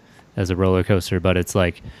thrilling as a roller coaster, but it's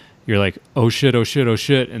like, you're like, oh shit, oh shit, oh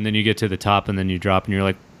shit. And then you get to the top and then you drop and you're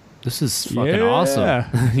like, this is fucking awesome.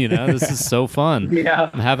 You know, this is so fun.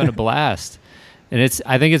 I'm having a blast. And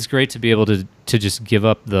I think it's great to be able to just give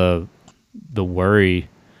up the worry,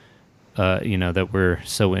 you know, that we're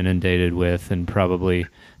so inundated with, and probably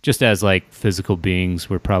just as like physical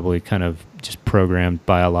beings, we're probably kind of just programmed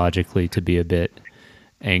biologically to be a bit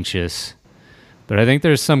anxious. But I think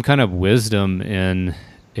there's some kind of wisdom in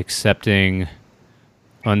accepting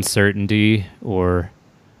uncertainty or,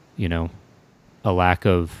 you know, a lack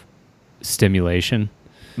of stimulation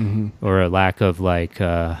or a lack of like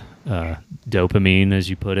dopamine, as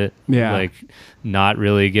you put it. Like not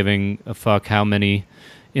really giving a fuck how many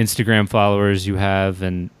Instagram followers you have.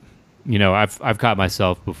 And you know, I've caught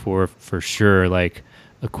myself before for sure, like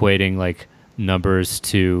equating like numbers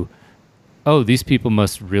to, oh, these people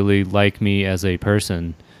must really like me as a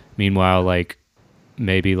person. Meanwhile, like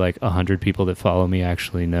maybe like 100 people that follow me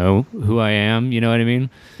actually know who I am. You know what I mean?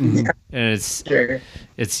 And it's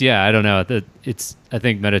I don't know. I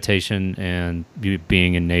think meditation and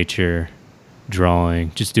being in nature,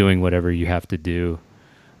 drawing, just doing whatever you have to do,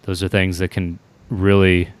 those are things that can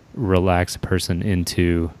really relax a person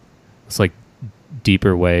into this like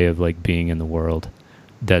deeper way of like being in the world.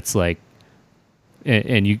 That's like,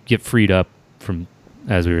 and you get freed up from,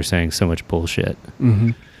 as we were saying, so much bullshit.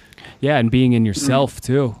 Yeah, and being in yourself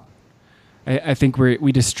too. I think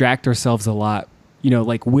we distract ourselves a lot. You know,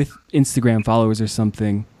 like with Instagram followers or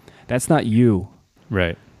something, that's not you.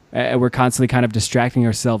 Right. We're constantly kind of distracting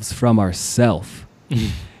ourselves from ourself.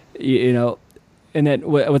 You know, and then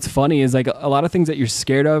what's funny is like a lot of things that you're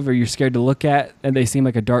scared of or you're scared to look at, and they seem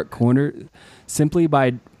like a dark corner, simply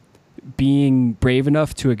by being brave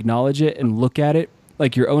enough to acknowledge it and look at it,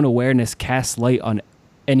 like your own awareness casts light on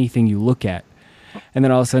anything you look at. And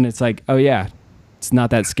then all of a sudden it's like, oh yeah, it's not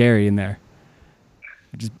that scary in there.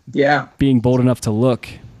 Just being bold enough to look.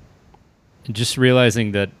 And just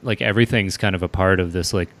realizing that like everything's kind of a part of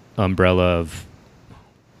this like umbrella of,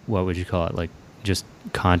 what would you call it? Like just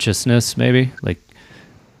consciousness, maybe?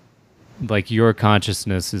 Like your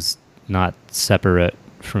consciousness is not separate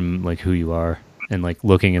from like who you are. And like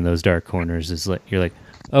looking in those dark corners is like, you're like,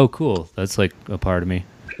 oh cool, that's like a part of me.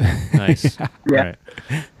 Nice. Right.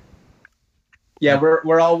 Yeah,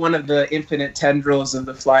 we're all one of the infinite tendrils of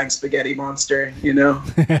the flying spaghetti monster, you know?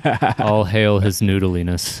 All hail his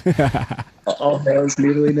noodliness. All those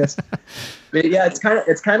noodliness. But yeah, it's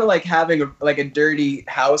kind of like having a dirty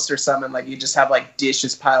house or something. Like you just have like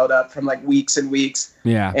dishes piled up from like weeks and weeks.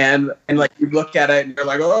 Yeah. And like you look at it and you're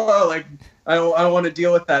like, oh, like I don't want to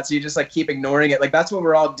deal with that. So you just like keep ignoring it. Like that's what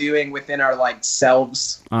we're all doing within our like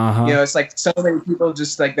selves. Uh-huh. You know, it's like so many people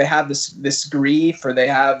just like they have this grief or they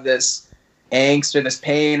have this angst or this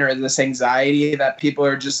pain or this anxiety that people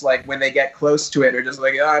are just like when they get close to it are just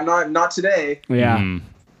like, oh, not today. Yeah.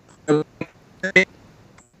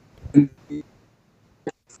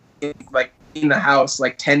 Like in the house,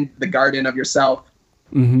 like tend the garden of yourself,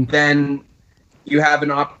 Mm-hmm. then you have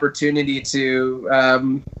an opportunity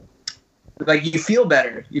to like you feel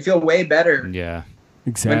better. You feel way better Yeah.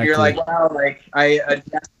 Exactly. when you're like, wow, like I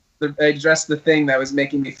addressed the thing that was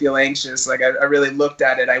making me feel anxious. Like I really looked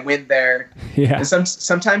at it. I went there. Yeah. And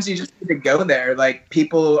sometimes you just need to go there. Like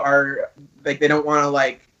people are like they don't want to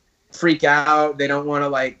like freak out. They don't want to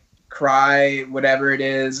like cry, whatever it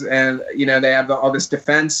is, and you know they have all this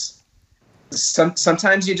defense.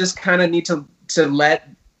 Sometimes you just kind of need to let.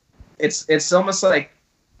 It's almost like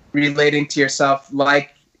relating to yourself,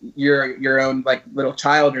 like your own like little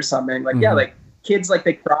child or something. Like yeah, like kids like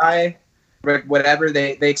they cry, whatever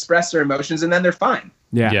they express their emotions and then they're fine.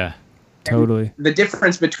 Yeah. Yeah. Totally. The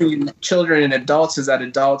difference between children and adults is that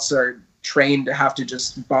adults are trained to have to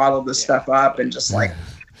just bottle this stuff up and just like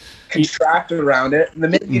contract around it. And the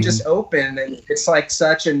minute you just open, and it's like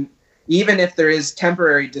even if there is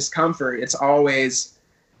temporary discomfort, it's always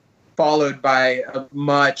followed by a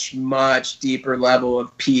much, much deeper level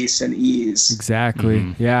of peace and ease.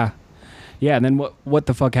 Exactly. Yeah. Yeah. And then what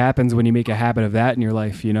the fuck happens when you make a habit of that in your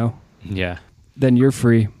life, you know? Yeah. Then you're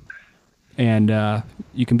free and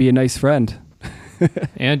you can be a nice friend.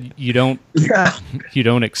 And you don't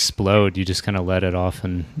explode. You just kind of let it off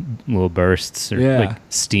in little bursts or like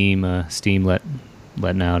steam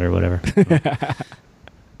letting out or whatever.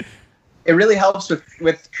 It really helps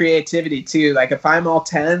with creativity too. Like if I'm all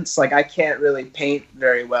tense, like I can't really paint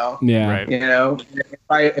very well. Yeah. Right. You know,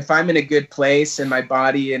 if I'm in a good place in my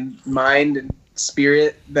body and mind and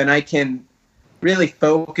spirit, then I can really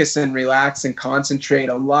focus and relax and concentrate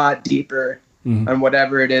a lot deeper on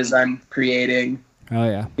whatever it is I'm creating. Oh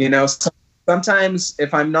yeah. You know, sometimes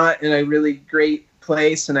if I'm not in a really great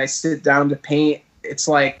place and I sit down to paint, it's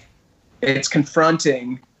like it's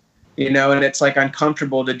confronting, you know, and it's like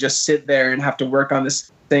uncomfortable to just sit there and have to work on this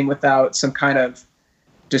thing without some kind of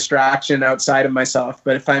distraction outside of myself.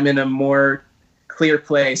 But if I'm in a more clear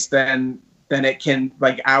place, then it can,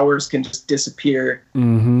 like, hours can just disappear.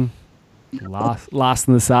 Mm-hmm. Lost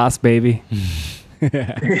in the sauce, baby.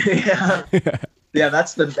 Yeah. Yeah,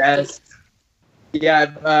 that's the best.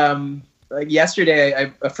 Yeah, like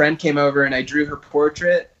yesterday, a friend came over and I drew her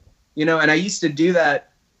portrait, you know, and I used to do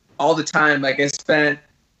that all the time. Like I spent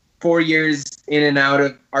 4 years in and out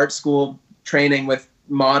of art school training with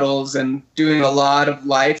models and doing a lot of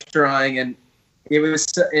life drawing. And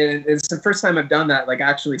it's the first time I've done that, like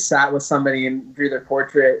actually sat with somebody and drew their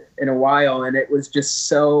portrait in a while. And it was just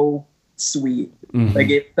so sweet. Mm-hmm. Like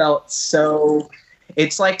it felt so...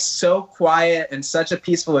 It's like so quiet and such a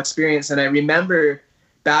peaceful experience. And I remember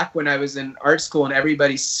back when I was in art school and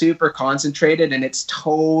everybody's super concentrated and it's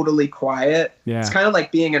totally quiet. Yeah. It's kind of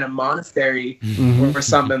like being in a monastery or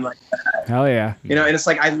something like that. Hell yeah. You know, and it's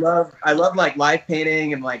like, I love like live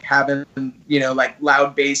painting and like having, you know, like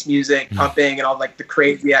loud bass music pumping and all like the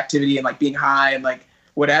crazy activity and like being high and like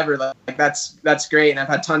whatever. Like that's great. And I've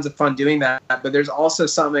had tons of fun doing that. But there's also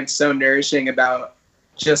something so nourishing about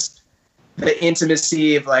just the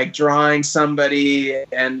intimacy of like drawing somebody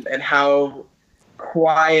and how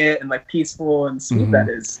quiet and like peaceful and sweet that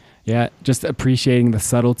is. Yeah, just appreciating the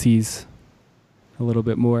subtleties a little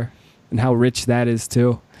bit more and how rich that is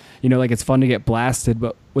too. You know, like it's fun to get blasted,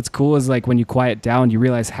 but what's cool is like when you quiet down, you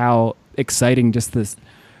realize how exciting just this,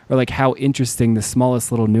 or like how interesting the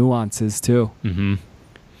smallest little nuance is too. Mm-hmm.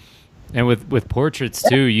 And with portraits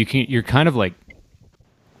too, you're kind of like,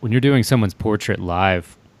 when you're doing someone's portrait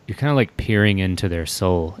live, you're kind of like peering into their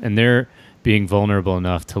soul and they're being vulnerable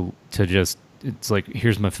enough to just, it's like,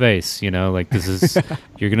 here's my face, you know, like this is,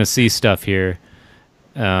 you're going to see stuff here.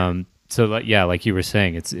 So like, yeah, like you were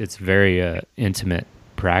saying, it's very intimate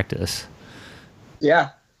practice. Yeah.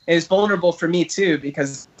 And it's vulnerable for me too,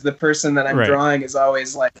 because the person that I'm drawing is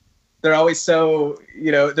always like, they're always so,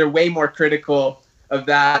 you know, they're way more critical of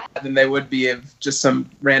that than they would be of just some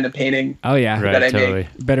random painting. Oh yeah. That I totally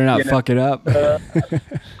make. Better not fuck it up.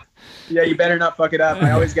 Yeah, you better not fuck it up.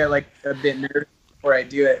 I always get like a bit nervous before I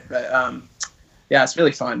do it, but yeah, it's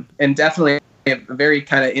really fun and definitely a very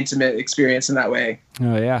kind of intimate experience in that way.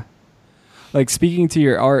 Oh yeah. Like speaking to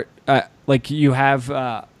your art, like you have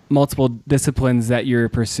multiple disciplines that you're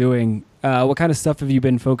pursuing. What kind of stuff have you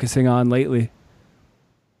been focusing on lately?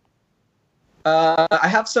 I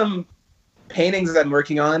have some paintings that I'm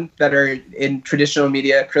working on that are in traditional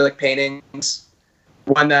media, acrylic paintings.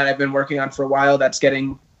 One that I've been working on for a while that's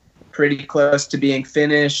getting pretty close to being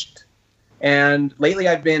finished. And lately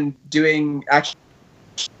I've been doing actually...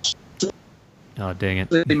 Oh, dang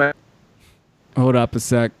it. Hold up a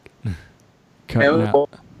sec. Cutting out.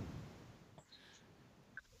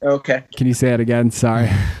 Okay. Can you say it again? Sorry.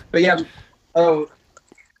 But yeah,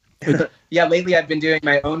 yeah, lately I've been doing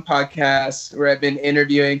my own podcast where I've been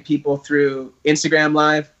interviewing people through Instagram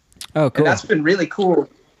Live. Oh, cool. And that's been really cool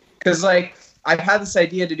because, like, I've had this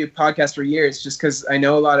idea to do podcasts for years just because I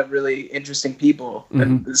know a lot of really interesting people. Mm-hmm.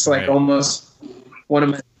 And it's like almost one of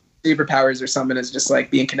my superpowers or something is just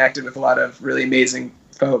like being connected with a lot of really amazing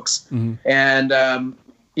folks. Mm-hmm. And,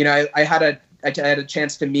 you know, I had a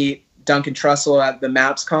chance to meet Duncan Trussell at the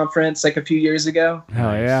MAPS conference like a few years ago.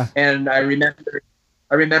 Hell yeah. And I remember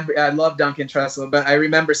I love Duncan Trussell, but I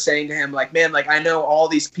remember saying to him, like, man, like, I know all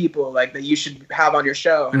these people like that you should have on your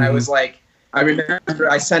show. And I was like, I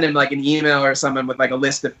remember I sent him like an email or something with like a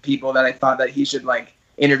list of people that I thought that he should like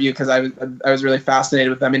interview because I was really fascinated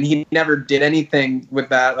with them. And he never did anything with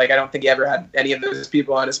that. Like, I don't think he ever had any of those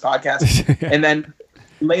people on his podcast. And then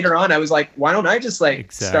later on, I was like, why don't I just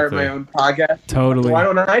like start my own podcast? Totally. Why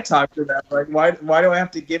don't I talk to them? Like, why do I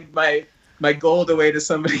have to give my gold away to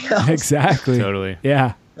somebody else? Exactly. Totally.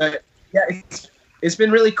 Yeah. Yeah. It's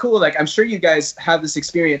been really cool. Like, I'm sure you guys have this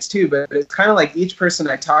experience too, but it's kind of like each person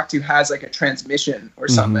I talk to has like a transmission or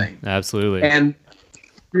something. Mm-hmm. Absolutely. And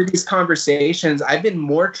through these conversations, I've been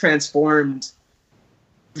more transformed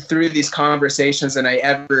through these conversations than I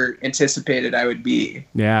ever anticipated I would be.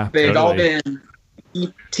 Yeah. They've all been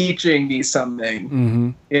teaching me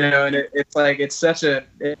something, you know, and it's like, it's such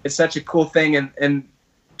a cool thing. And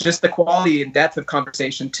just the quality and depth of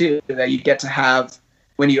conversation too, that you get to have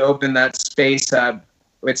when you open that space up.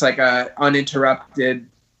 It's like a uninterrupted,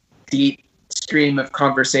 deep stream of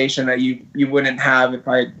conversation that you wouldn't have if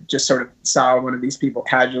I just sort of saw one of these people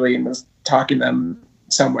casually and was talking to them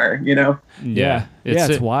somewhere, you know? Yeah.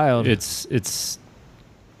 It's wild. It's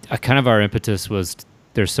kind of our impetus was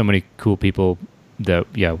there's so many cool people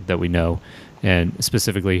that we know, and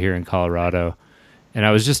specifically here in Colorado. And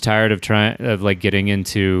I was just tired of like getting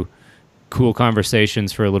into cool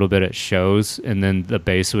conversations for a little bit at shows, and then the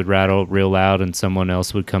bass would rattle real loud and someone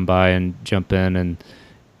else would come by and jump in, and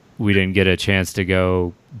we didn't get a chance to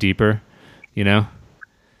go deeper, you know?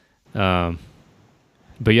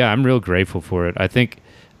 But yeah, I'm real grateful for it.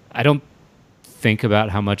 I don't think about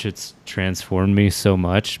how much it's transformed me so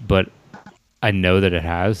much, but I know that it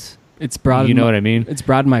has. It's broadened, you know what I mean? It's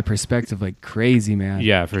broadened my perspective like crazy, man.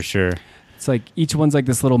 Yeah, for sure. It's like each one's like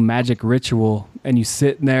this little magic ritual, and you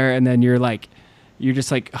sit in there and then you're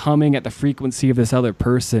just like humming at the frequency of this other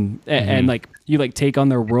person, and like you like take on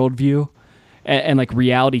their worldview, and like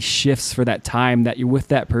reality shifts for that time that you're with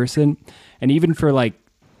that person. And even for like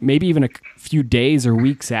maybe even a few days or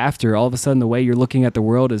weeks after, all of a sudden the way you're looking at the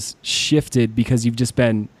world is shifted because you've just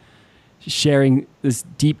been sharing this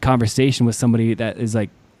deep conversation with somebody that is like,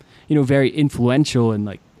 you know, very influential and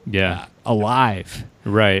like alive.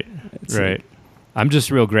 Right. Right. I'm just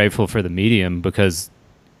real grateful for the medium because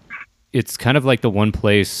it's kind of like the one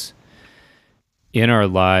place in our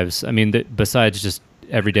lives. I mean, besides just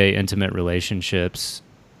everyday intimate relationships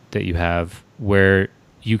that you have, where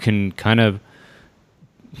you can kind of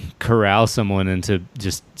corral someone into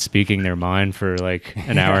just speaking their mind for like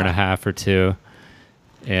an hour and a half or two.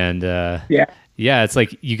 And it's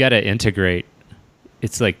like you got to integrate.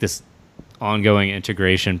 It's like this ongoing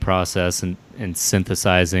integration process and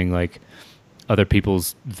synthesizing like other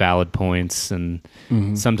people's valid points, and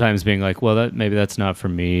sometimes being like, well, maybe that's not for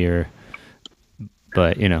me,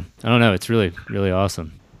 but you know, I don't know. It's really, really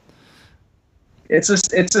awesome. It's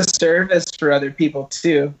a service for other people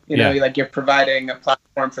too. You know, like you're providing a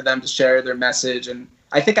platform for them to share their message. And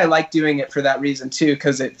I think I like doing it for that reason too,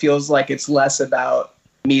 because it feels like it's less about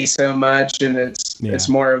me so much, and it's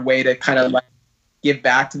more a way to kind of like give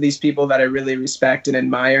back to these people that I really respect and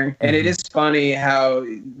admire. And it is funny how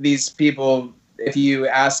these people, if you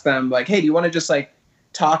ask them like, hey, do you want to just like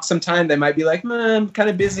talk sometime? They might be like, I'm kind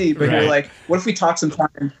of busy. But you're like, what if we talk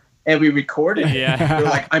sometime and we record it? Yeah. You're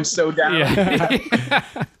like, I'm so down. Yeah.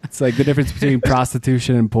 It's like the difference between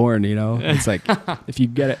prostitution and porn, you know? It's like, if you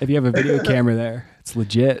have a video camera there, it's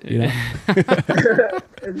legit, you know?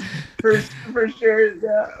 for sure.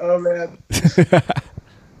 Yeah. Oh man.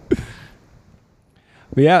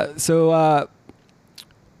 But yeah, so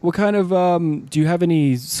what kind of do you have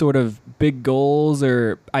any sort of big goals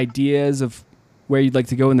or ideas of where you'd like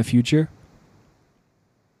to go in the future?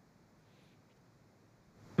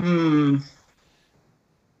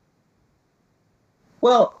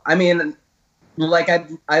 Well, I mean, like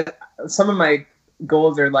I some of my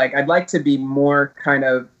goals are like I'd like to be more kind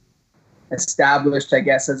of established, I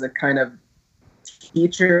guess, as a kind of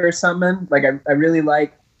teacher or something. Like I really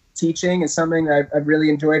like teaching is something I've really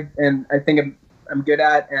enjoyed and I think I'm good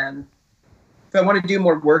at. And if I want to do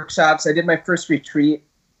more workshops, I did my first retreat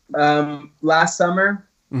last summer.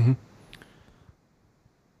 Mm-hmm.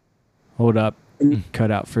 Hold up. Cut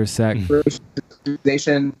out for a sec.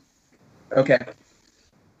 Okay.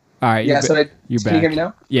 All right. Yeah, so you're can back. you hear me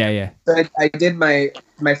now? Yeah. So I did my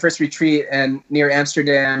first retreat and near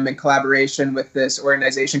Amsterdam in collaboration with this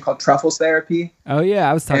organization called Truffles Therapy. Oh yeah,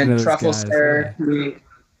 I was talking to those Truffles guys. Therapy.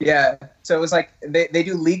 Yeah. So it was like they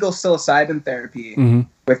do legal psilocybin therapy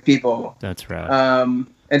with people. That's right.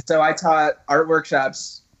 And so I taught art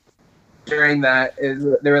workshops during that.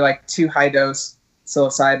 There were like 2 high dose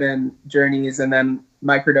psilocybin journeys and then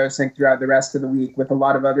microdosing throughout the rest of the week with a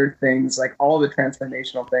lot of other things, like all the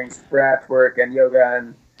transformational things, breath work and yoga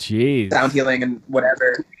and sound healing and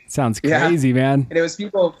whatever. Sounds crazy, man. And it was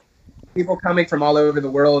people coming from all over the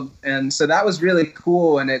world. And so that was really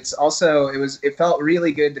cool. And it felt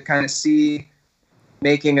really good to kind of see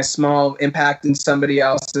making a small impact in somebody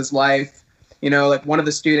else's life. You know, like one of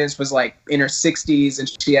the students was like in her 60s and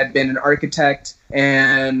she had been an architect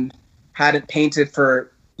and hadn't painted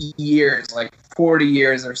for years, like 40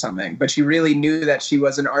 years or something, but she really knew that she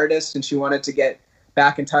was an artist and she wanted to get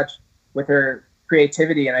back in touch with her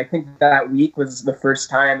creativity. And I think that week was the first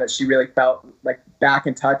time that she really felt like back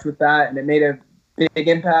in touch with that, and it made a big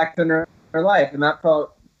impact in her life, and that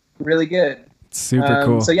felt really good. Super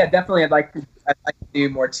cool. So yeah, definitely I'd like to do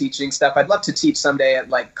more teaching stuff. I'd love to teach someday at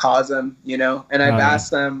like COSM, you know, and I've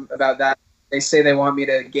asked them about that. They say they want me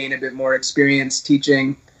to gain a bit more experience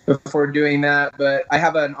teaching before doing that, but I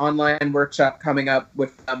have an online workshop coming up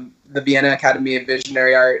with the Vienna Academy of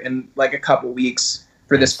Visionary Art in like a couple weeks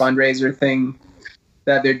for this fundraiser thing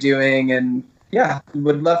that they're doing. And yeah,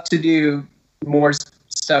 would love to do more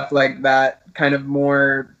stuff like that, kind of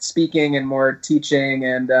more speaking and more teaching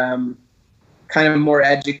and kind of more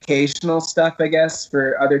educational stuff, I guess,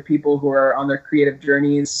 for other people who are on their creative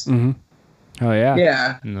journeys. Mm-hmm. Oh yeah.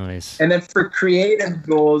 Yeah. Nice. And then for creative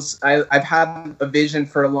goals, I've had a vision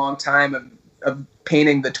for a long time of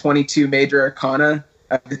painting the 22 major arcana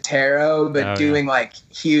of the tarot, but doing like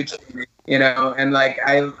huge, you know, and like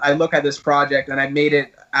I look at this project and I made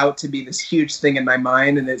it out to be this huge thing in my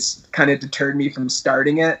mind, and it's kind of deterred me from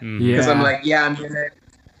starting it because I'm like,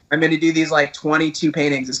 I'm gonna do these like 22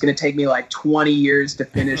 paintings. It's gonna take me like 20 years to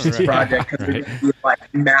finish this project because they're gonna be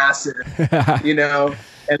like massive, you know,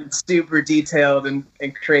 and super detailed and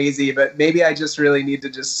crazy. But maybe I just really need to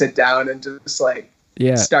just sit down and just like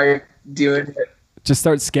start doing it. Just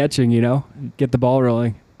start sketching, you know, get the ball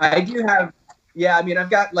rolling. I do have, I mean, I've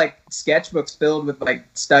got like sketchbooks filled with like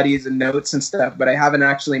studies and notes and stuff, but I haven't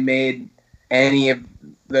actually made any of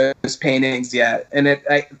those paintings yet. And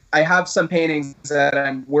I have some paintings that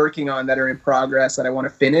I'm working on that are in progress that I want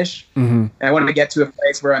to finish. And I want to get to a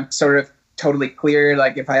place where I'm sort of totally clear.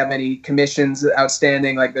 Like if I have any commissions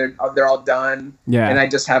outstanding, like they're all done. Yeah. And I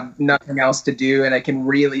just have nothing else to do and I can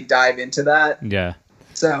really dive into that. Yeah.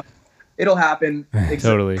 So it'll happen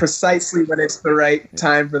totally precisely when it's the right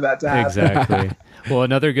time for that to happen. Exactly. Well,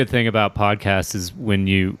 another good thing about podcasts is when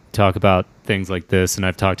you talk about things like this, and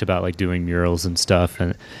I've talked about like doing murals and stuff,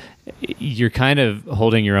 and you're kind of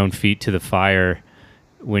holding your own feet to the fire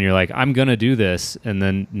when you're like, I'm going to do this. And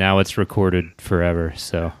then now it's recorded forever.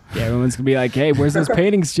 So yeah, everyone's going to be like, hey, where's those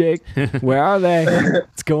paintings, Jake? Where are they?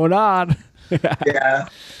 What's going on? Yeah.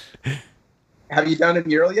 Have you done a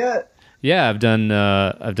mural yet? Yeah, I've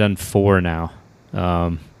done 4 now.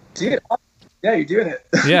 Dude, yeah, you're doing it.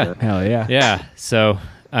 Yeah. Hell yeah. Yeah. So,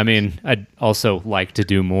 I mean, I'd also like to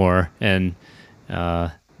do more. And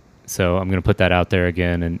so I'm going to put that out there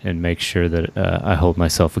again and make sure that I hold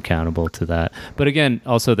myself accountable to that. But again,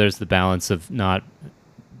 also there's the balance of not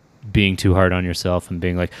being too hard on yourself and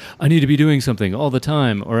being like, I need to be doing something all the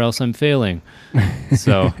time or else I'm failing.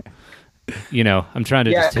 So, you know, I'm trying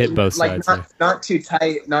to just hit both sides. Not too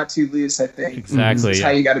tight, not too loose, I think. Exactly. That's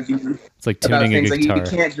how you got to be. It's like tuning a guitar.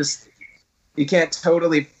 Like you can't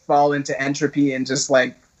totally fall into entropy and just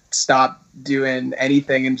like stop doing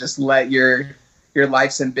anything and just let your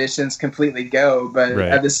life's ambitions completely go. But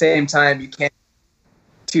at the same time, you can't be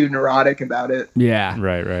too neurotic about it. Yeah.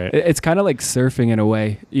 Right. It's kind of like surfing in a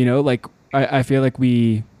way, you know, like I feel like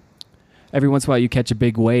every once in a while you catch a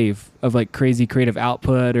big wave of like crazy creative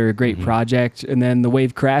output or a great project, and then the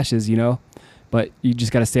wave crashes, you know, but you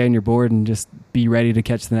just got to stay on your board and just be ready to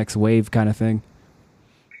catch the next wave kind of thing.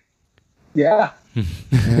 Yeah.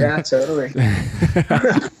 Yeah, totally.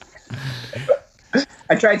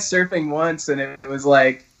 I tried surfing once, and it was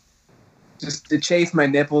like just to chafe my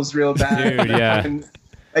nipples real bad. Dude, yeah.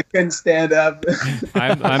 I couldn't stand up.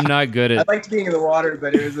 I'm not good at. I liked being in the water,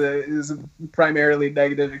 but it was a primarily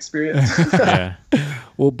negative experience. Yeah.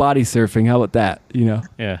 Well, body surfing, how about that?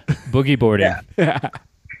 Yeah. Boogie boarding. Yeah.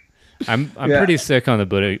 I'm pretty sick on the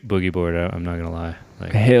boogie board. I'm not gonna lie.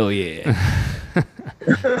 Like, Hell yeah.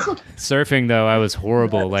 surfing though, I was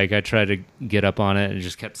horrible. Like I tried to get up on it and it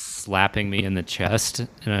just kept slapping me in the chest.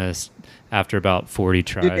 And after about 40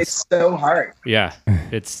 tries, Dude, it's so hard. yeah,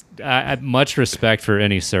 it's I much respect for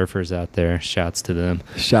any surfers out there. Shouts to them.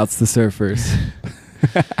 Shouts to surfers.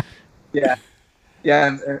 Yeah,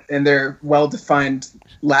 yeah, and they're well-defined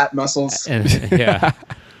lat muscles. And yeah,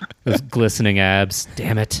 those glistening abs.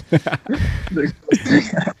 Damn it.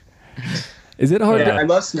 Is it hard? I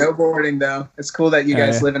love snowboarding though. It's cool that you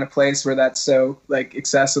guys live in a place where that's so like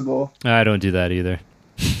accessible. I don't do that either.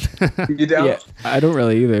 You don't? Yeah, I don't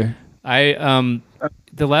really either.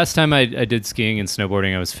 The last time I did skiing and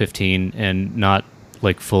snowboarding, I was 15 and not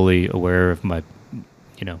like fully aware of my,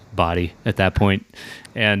 body at that point.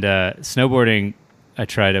 And snowboarding, I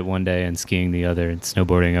tried it one day and skiing the other. And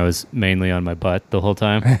snowboarding, I was mainly on my butt the whole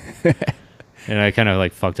time. And I kind of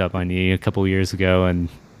like fucked up my knee a couple years ago. And,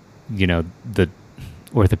 the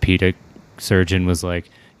orthopedic surgeon was like,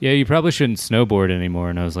 yeah, you probably shouldn't snowboard anymore.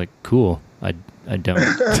 And I was like, cool. I don't.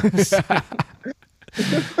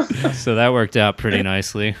 So that worked out pretty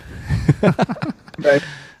nicely. Right.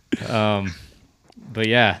 But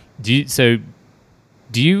yeah, do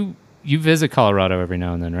you visit Colorado every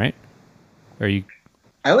now and then, right? Or you?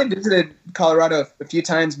 I only visited Colorado a few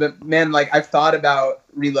times, but man, like I've thought about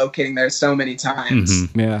relocating there so many times.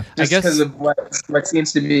 Mm-hmm. Yeah, just because of what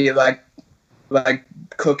seems to be like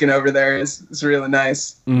cooking over there is really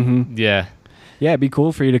nice. Mm-hmm. Yeah, it'd be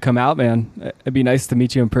cool for you to come out, man. It'd be nice to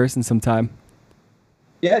meet you in person sometime.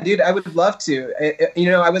 Yeah, dude, I would love to.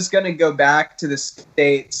 I was going to go back to the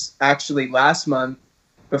States actually last month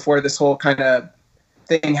before this whole kind of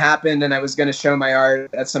thing happened, and I was going to show my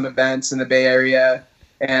art at some events in the Bay Area,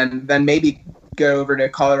 and then maybe go over to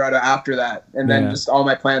Colorado after that. And then just all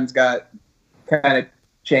my plans got kind of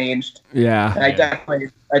changed. Yeah. And I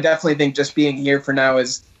definitely think just being here for now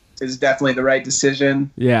is definitely the right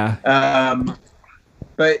decision. Yeah.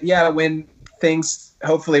 But yeah, when things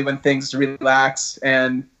relax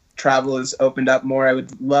and travel is opened up more, I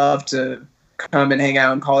would love to come and hang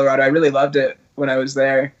out in Colorado. I really loved it when I was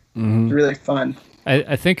there. Mm-hmm. It was really fun.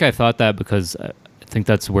 I think I thought that because I think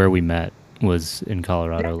that's where we met, was in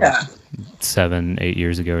Colorado, like 7-8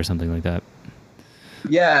 years ago or something like that.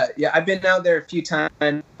 Yeah. I've been out there a few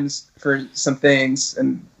times for some things,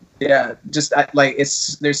 and just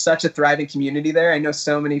there's such a thriving community there. I know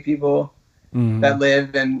so many people that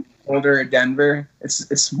live in Boulder or Denver.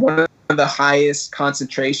 It's one of the highest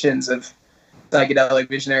concentrations of psychedelic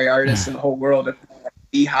visionary artists in the whole world.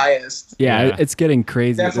 The highest. Yeah, it's getting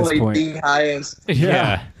crazy at this point. Definitely the highest.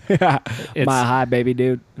 Yeah. My high, baby,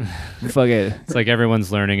 dude. Fuck it. It's like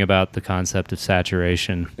everyone's learning about the concept of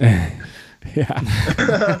saturation. Yeah.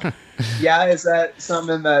 Yeah, is that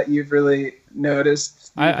something that you've really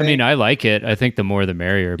noticed? I mean, I like it. I think the more the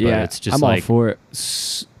merrier, but it's just I'm like all for it.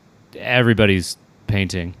 Everybody's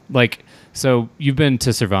painting. Like, so you've been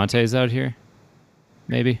to Cervantes out here?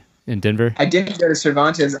 Maybe? In Denver? I didn't go to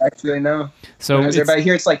Cervantes, actually, no. So I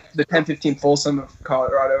hear it's like the 10-15 Folsom of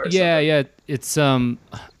Colorado or something. Yeah. It's I'm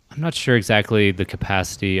not sure exactly the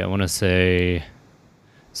capacity. I want to say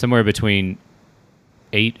somewhere between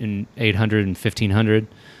 800 and 1,500.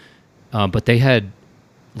 But they had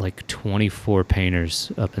like 24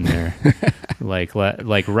 painters up in there, like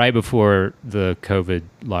right before the COVID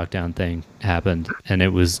lockdown thing happened, and it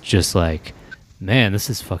was just like, man, this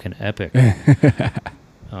is fucking epic.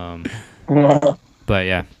 But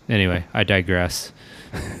yeah, anyway, I digress.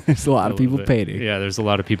 There's a lot of people painting. Yeah, there's a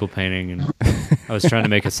lot of people painting, and I was trying to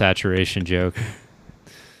make a saturation joke.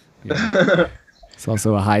 Yeah. It's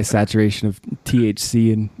also a high saturation of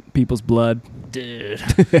THC in people's blood. Dude.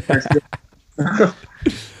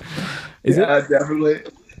 Definitely.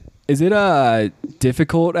 Is it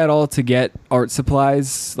difficult at all to get art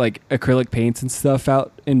supplies like acrylic paints and stuff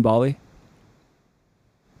out in Bali?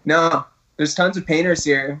 No, there's tons of painters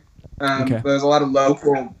here. There's a lot of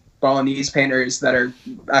local Balinese painters that are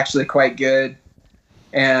actually quite good,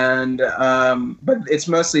 and but it's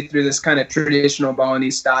mostly through this kind of traditional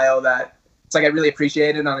Balinese style that it's like I really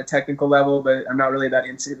appreciate it on a technical level, but I'm not really that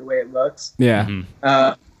into the way it looks. Yeah.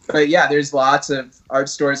 Mm-hmm. But yeah, there's lots of art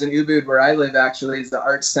stores in Ubud where I live. Actually, is the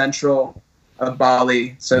Art Central of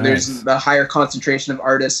Bali. So there's the higher concentration of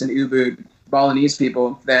artists and Ubud Balinese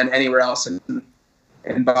people than anywhere else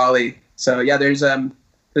in Bali. So yeah, there's a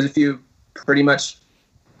few pretty much,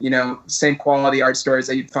 same quality art stores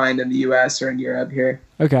that you'd find in the US or in Europe here.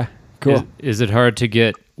 Okay, cool. Is it hard to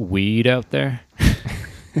get weed out there?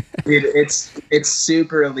 Dude, it's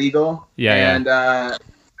super illegal. Yeah.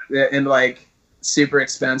 And like super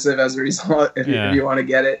expensive as a result if you want to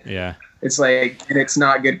get it. Yeah. It's like, and it's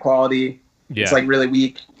not good quality. Yeah. It's like really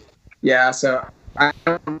weak. Yeah. So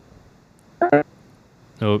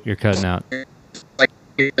Oh, you're cutting out. Like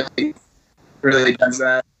it really does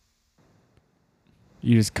that.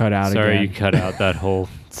 You just cut out Sorry, again. you cut out that whole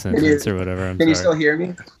sentence or whatever. I'm Can you sorry. still hear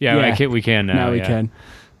me? Yeah, we can now. Now we yeah. can.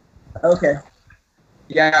 Okay.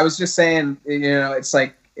 Yeah, I was just saying, it's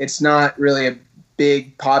like, it's not really a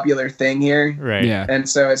big popular thing here. Right. Yeah. And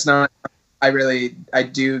so it's not, I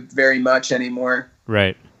do very much anymore.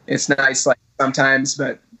 Right. It's nice, like sometimes,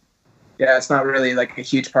 but yeah, it's not really like a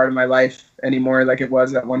huge part of my life anymore like it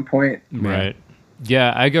was at one point. Right.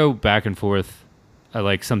 Yeah, I go back and forth. I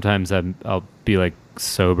like sometimes I'll be like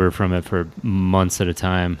sober from it for months at a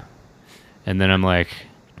time, and then I'm like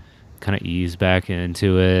kind of ease back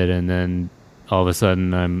into it, and then all of a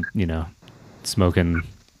sudden I'm smoking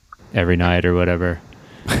every night or whatever.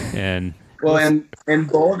 And well, in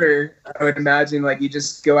Boulder, I would imagine like you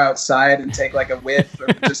just go outside and take like a whiff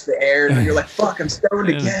of just the air, and you're like, "Fuck, I'm stoned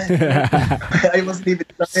again." I wasn't even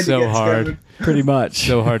trying to so get hard, stoned. Pretty much.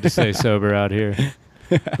 so hard to stay sober out here.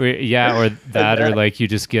 Or that, or like you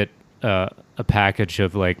just get a package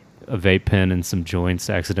of like a vape pen and some joints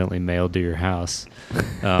accidentally mailed to your house.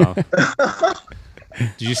 Did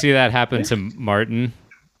you see that happen to Martin?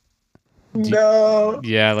 No.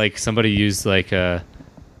 Yeah, like somebody used like a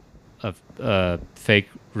fake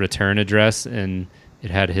return address and it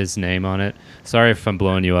had his name on it. Sorry if I'm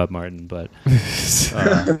blowing you up, Martin, but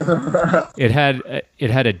it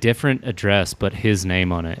had a different address but his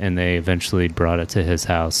name on it, and they eventually brought it to his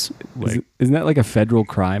house. Like, Isn't that like a federal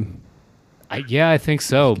crime? I think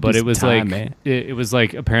so, but it was time, like man. it was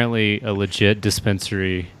like apparently a legit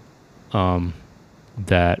dispensary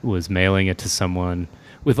that was mailing it to someone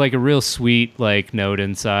with like a real sweet like note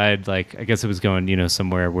inside. Like I guess it was going,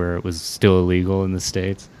 somewhere where it was still illegal in the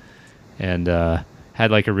States, and had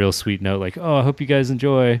like a real sweet note like, "Oh, I hope you guys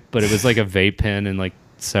enjoy," but it was like a vape pen and like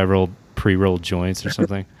several pre-rolled joints or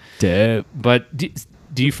something. Dope. But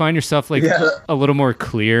do you find yourself like a little more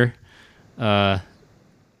clear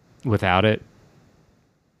without it?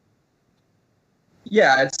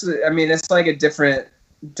 Yeah, it's like a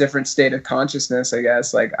different state of consciousness, I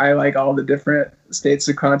guess. Like I like all the different states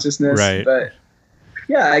of consciousness, right? But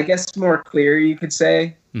yeah, I guess more clear, you could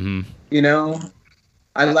say. Mm-hmm.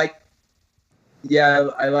 I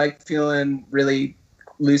like feeling really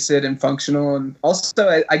lucid and functional, and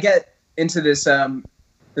also I get into this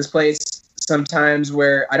place sometimes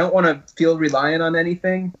where I don't want to feel reliant on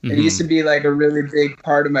anything. Mm-hmm. It used to be like a really big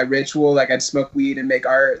part of my ritual. Like I'd smoke weed and make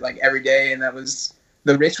art like every day, and that was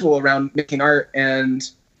the ritual around making art. And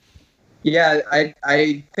yeah,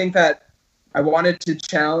 I think that I wanted to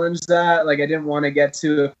challenge that. Like I didn't want to get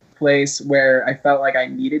to a place where I felt like I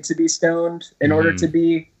needed to be stoned in order to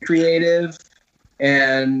be creative,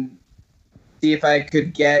 and see if I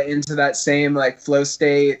could get into that same like flow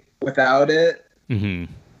state without it.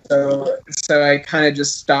 Mm-hmm. So I kind of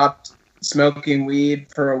just stopped smoking weed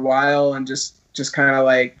for a while and just kind of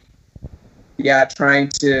like, trying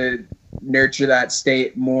to nurture that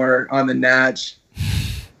state more on the natch.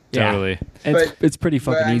 Totally. It's pretty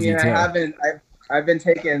fucking easy too. I've been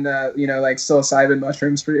taking like psilocybin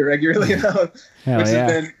mushrooms pretty regularly now, which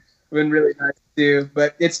has been really nice too.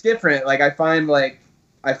 But it's different. Like I find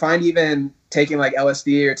even taking like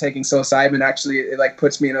LSD or taking psilocybin actually it like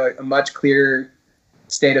puts me in a much clearer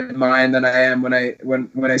state of mind than I am when I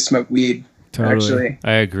smoke weed. Totally. Actually,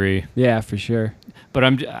 I agree. Yeah, for sure. But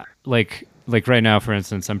I'm like right now, for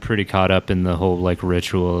instance, I'm pretty caught up in the whole like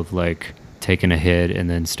ritual of like taking a hit and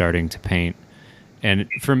then starting to paint. And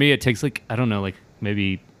for me, it takes like, I don't know, like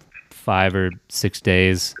maybe 5 or 6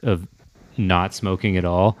 days of not smoking at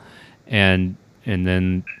all. And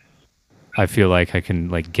then I feel like I can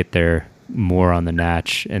like get there more on the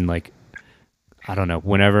natch. And like, I don't know,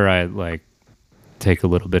 whenever I like take a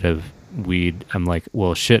little bit of weed, I'm like,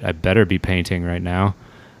 well, shit, I better be painting right now.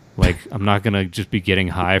 Like, I'm not going to just be getting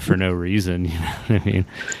high for no reason. You know what I mean?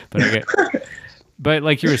 But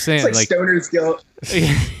like you were saying, it's like stoner's guilt.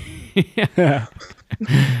 Yeah.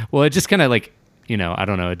 Well, it just kind of like, I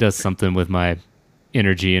don't know, it does something with my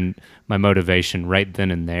energy and my motivation right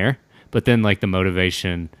then and there. But then like the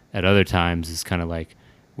motivation at other times is kind of like,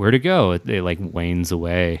 where to go? It like wanes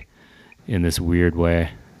away. in this weird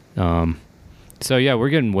way. So yeah, we're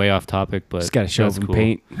getting way off topic, but Just gotta show up that's and cool.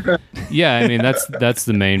 paint. Yeah, I mean that's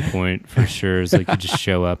the main point for sure. Is like you just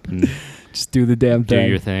show up and Just do the damn do thing.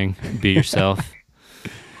 your thing, be yourself.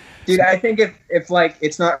 Dude, I think if like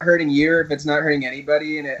it's not hurting you or if it's not hurting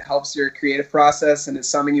anybody and it helps your creative process and it's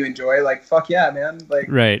something you enjoy, like fuck yeah, man. Like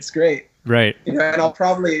Right. it's great. Right. You know, and I'll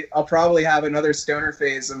probably have another stoner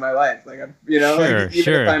phase in my life. Like I'm, you know, Sure, like, even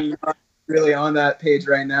sure. if I'm not really on that page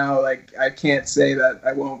right now, like I can't say that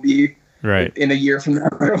I won't be Right. in a year from now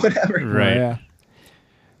or whatever. Right.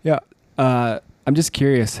 Yeah. Yeah. I'm just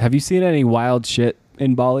curious. Have you seen any wild shit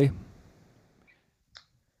in Bali?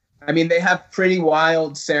 I mean, they have pretty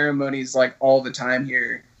wild ceremonies like all the time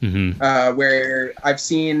here, where I've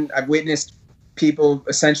witnessed people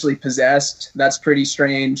essentially possessed. That's pretty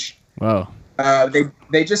strange. Whoa.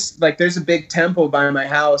 They just like there's a big temple by my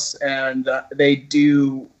house, and they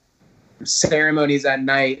do ceremonies at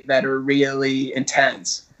night that are really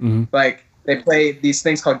intense. Mhm. Like they play these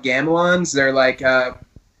things called gamelons. They're like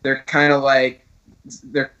they're kind of like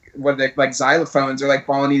they're like xylophones. They're like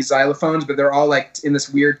Balinese xylophones, but they're all like in this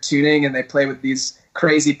weird tuning, and they play with these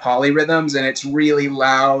crazy polyrhythms, and it's really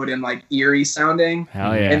loud and like eerie sounding.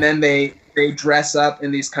 Hell yeah. And then they dress up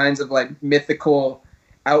in these kinds of like mythical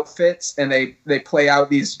outfits, and they play out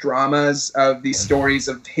these dramas of these stories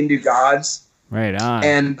of Hindu gods, Right on.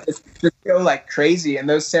 and it's just go like crazy. And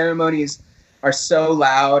those ceremonies are so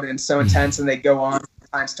loud and so intense, and they go on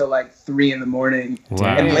sometimes till like 3 a.m. Wow.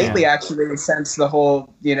 And lately, actually, since the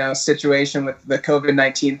whole situation with the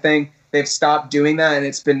COVID-19 thing, they've stopped doing that, and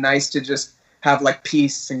it's been nice to just have like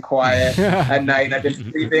peace and quiet at night. I've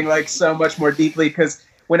been sleeping like so much more deeply, because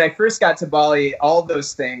when I first got to Bali, all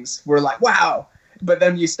those things were like, wow. But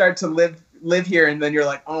then you start to live here, and then you're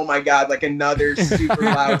like, oh my God, like another super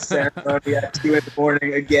loud ceremony at 2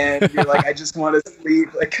 a.m. again. You're like, I just want to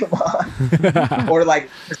sleep. Like, come on. Or like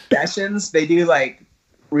processions. They do like,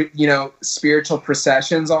 spiritual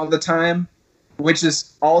processions all the time, which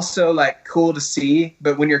is also like cool to see.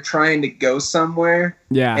 But when you're trying to go somewhere,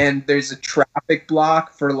 yeah. and there's a traffic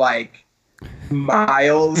block for like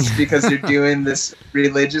miles because you're doing this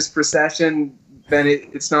religious procession, then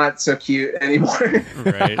it's not so cute anymore.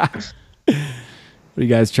 Right. What are you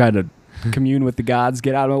guys trying to commune with the gods?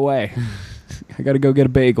 Get out of my way. I gotta go get a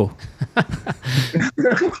bagel. Do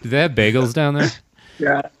they have bagels down there?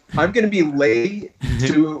 Yeah, I'm gonna be late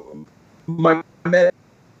to my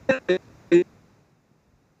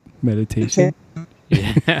Meditation.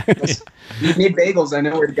 Yeah. You need bagels. I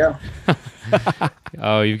know where to go.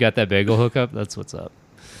 Oh, you've got that bagel hookup? That's what's up.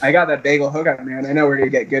 I got that bagel hookup, man. I know where to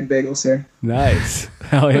get good bagels here. Nice.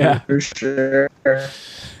 Hell yeah. For sure.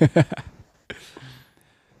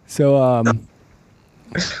 So,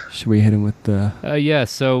 should we hit him with the? Yeah.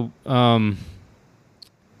 So, I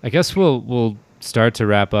guess we'll start to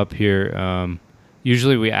wrap up here.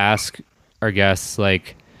 Usually, we ask our guests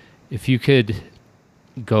like, if you could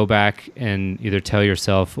go back and either tell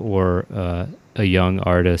yourself or a young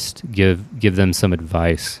artist, give them some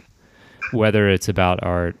advice, whether it's about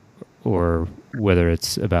art or whether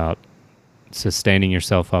it's about sustaining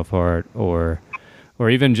yourself off art or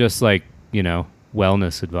even just like,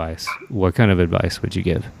 wellness advice. What kind of advice would you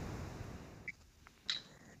give?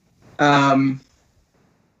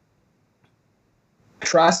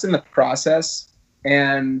 Trust in the process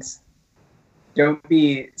and don't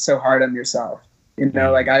be so hard on yourself.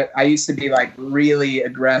 Like I used to be like really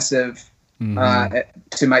aggressive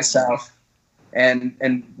to myself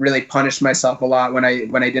and really punished myself a lot when I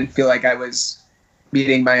didn't feel like I was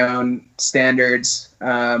meeting my own standards.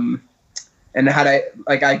 And had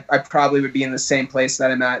I probably would be in the same place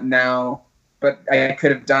that I'm at now, but I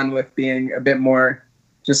could have done with being a bit more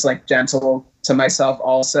just like gentle to myself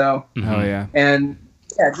also. Oh yeah. And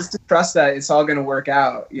yeah, just to trust that it's all going to work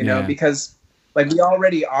out, because like we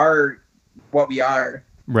already are what we are.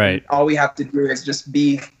 Right. All we have to do is just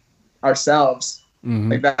be ourselves.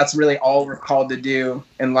 Mm-hmm. Like that's really all we're called to do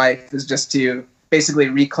in life, is just to basically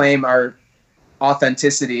reclaim our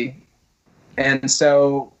authenticity. And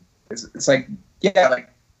so it's like, yeah,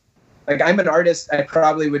 like I'm an artist. I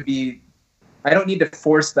probably would be, I don't need to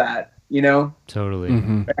force that, Totally.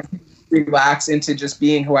 Mm-hmm. I can relax into just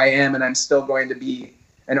being who I am, and I'm still going to be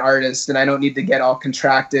an artist, and I don't need to get all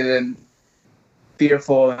contracted and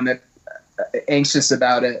fearful and anxious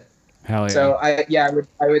about it. Hell yeah. So I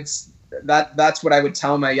would that's what I would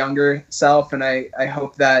tell my younger self, and I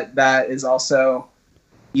hope that is also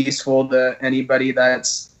useful to anybody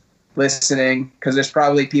that's listening, because there's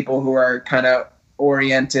probably people who are kind of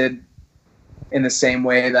oriented in the same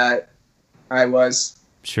way that I was.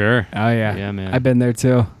 Sure. Oh yeah. Yeah, man. I've been there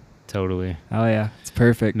too. Totally. Oh yeah, it's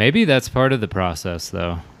perfect. Maybe that's part of the process,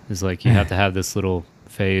 though, is like you have to have this little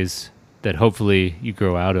phase that hopefully you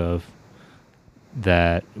grow out of,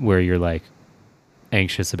 that where you're like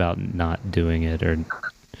anxious about not doing it or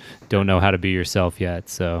don't know how to be yourself yet.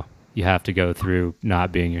 So you have to go through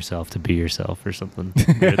not being yourself to be yourself or something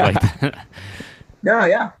weird like that. No,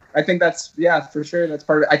 yeah. I think that's, yeah, for sure. That's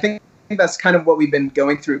part of it. I think that's kind of what we've been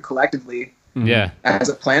going through collectively Yeah. as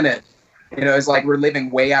a planet. You know, it's like we're living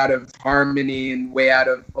way out of harmony and way out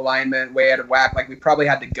of alignment, way out of whack. Like we probably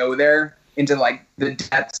had to go there into like the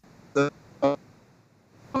depths of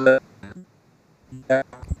the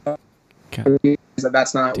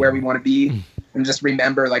that's not where we want to be, and just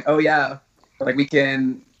remember like, oh yeah, like we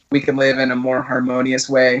can live in a more harmonious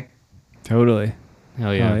way. Totally.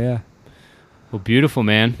 Hell yeah. Oh yeah. Well, beautiful,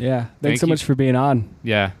 man. Yeah. Thank Thanks so you. much for being on.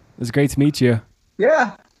 Yeah. It was great to meet you.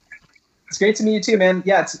 Yeah. It's great to meet you too, man.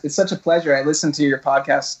 Yeah, it's such a pleasure. I listen to your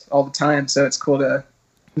podcast all the time, so it's cool to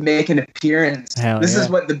make an appearance. Hell This yeah. is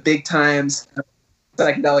what the big times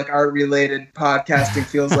psychedelic art related podcasting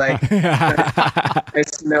feels like. I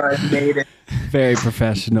just know I've made it. Very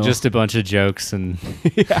professional. Just a bunch of jokes and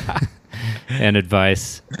and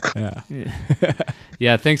advice. yeah.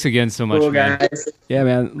 Yeah, thanks again so much, Cool, man. guys. Yeah,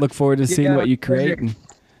 man. Look forward to seeing Yeah, what you pleasure. create. And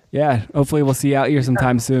yeah, hopefully we'll see you out here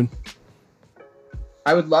sometime soon.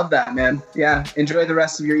 I would love that, man. Yeah. Enjoy the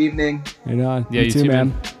rest of your evening. Right on. Yeah, you you too, too, man.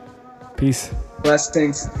 man. Peace.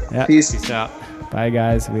 Blessings. Yeah. Peace. Peace out. Bye,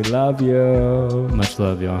 guys. We love you. Much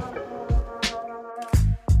love, y'all.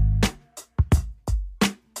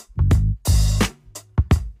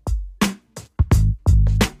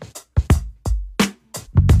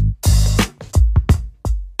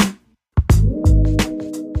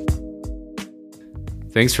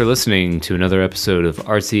 Thanks for listening to another episode of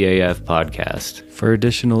RTAF Podcast. For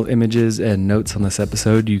additional images and notes on this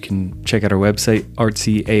episode, you can check out our website,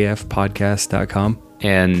 artsyafpodcast.com.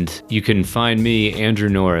 And you can find me, Andrew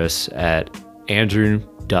Norris, at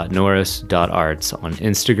andrew.norris.arts on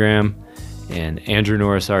Instagram, and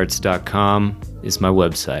andrewnorrisarts.com is my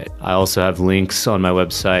website. I also have links on my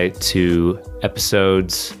website to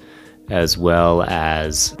episodes as well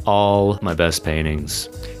as all my best paintings.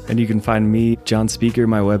 And you can find me, John Speaker.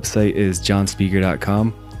 My website is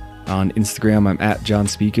johnspeaker.com. On Instagram, I'm at John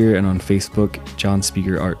Speaker, and on Facebook, John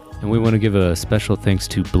Speaker Art. And we want to give a special thanks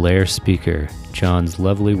to Blair Speaker, John's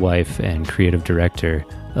lovely wife and creative director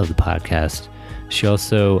of the podcast. She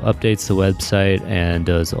also updates the website and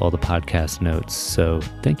does all the podcast notes. So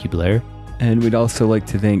thank you, Blair. And we'd also like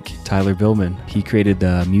to thank Tyler Billman. He created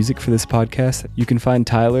the music for this podcast. You can find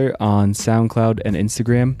Tyler on SoundCloud and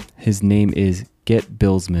Instagram. His name is Get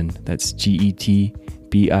Billsman. That's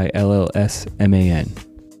GetBillsman.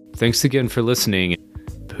 Thanks again for listening.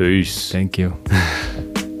 Peace. Thank you.